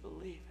that you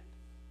believe it.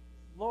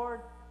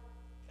 Lord,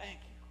 thank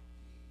you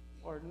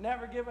for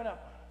never giving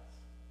up on us.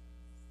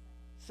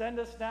 Send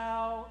us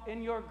now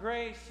in your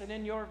grace and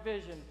in your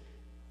vision,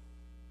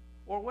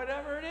 or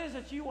whatever it is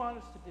that you want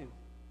us to do.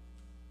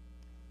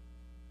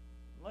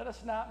 Let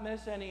us not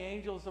miss any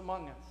angels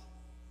among us.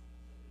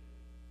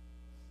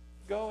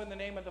 Go in the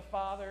name of the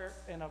Father,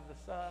 and of the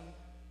Son,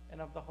 and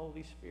of the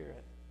Holy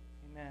Spirit.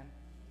 Amen.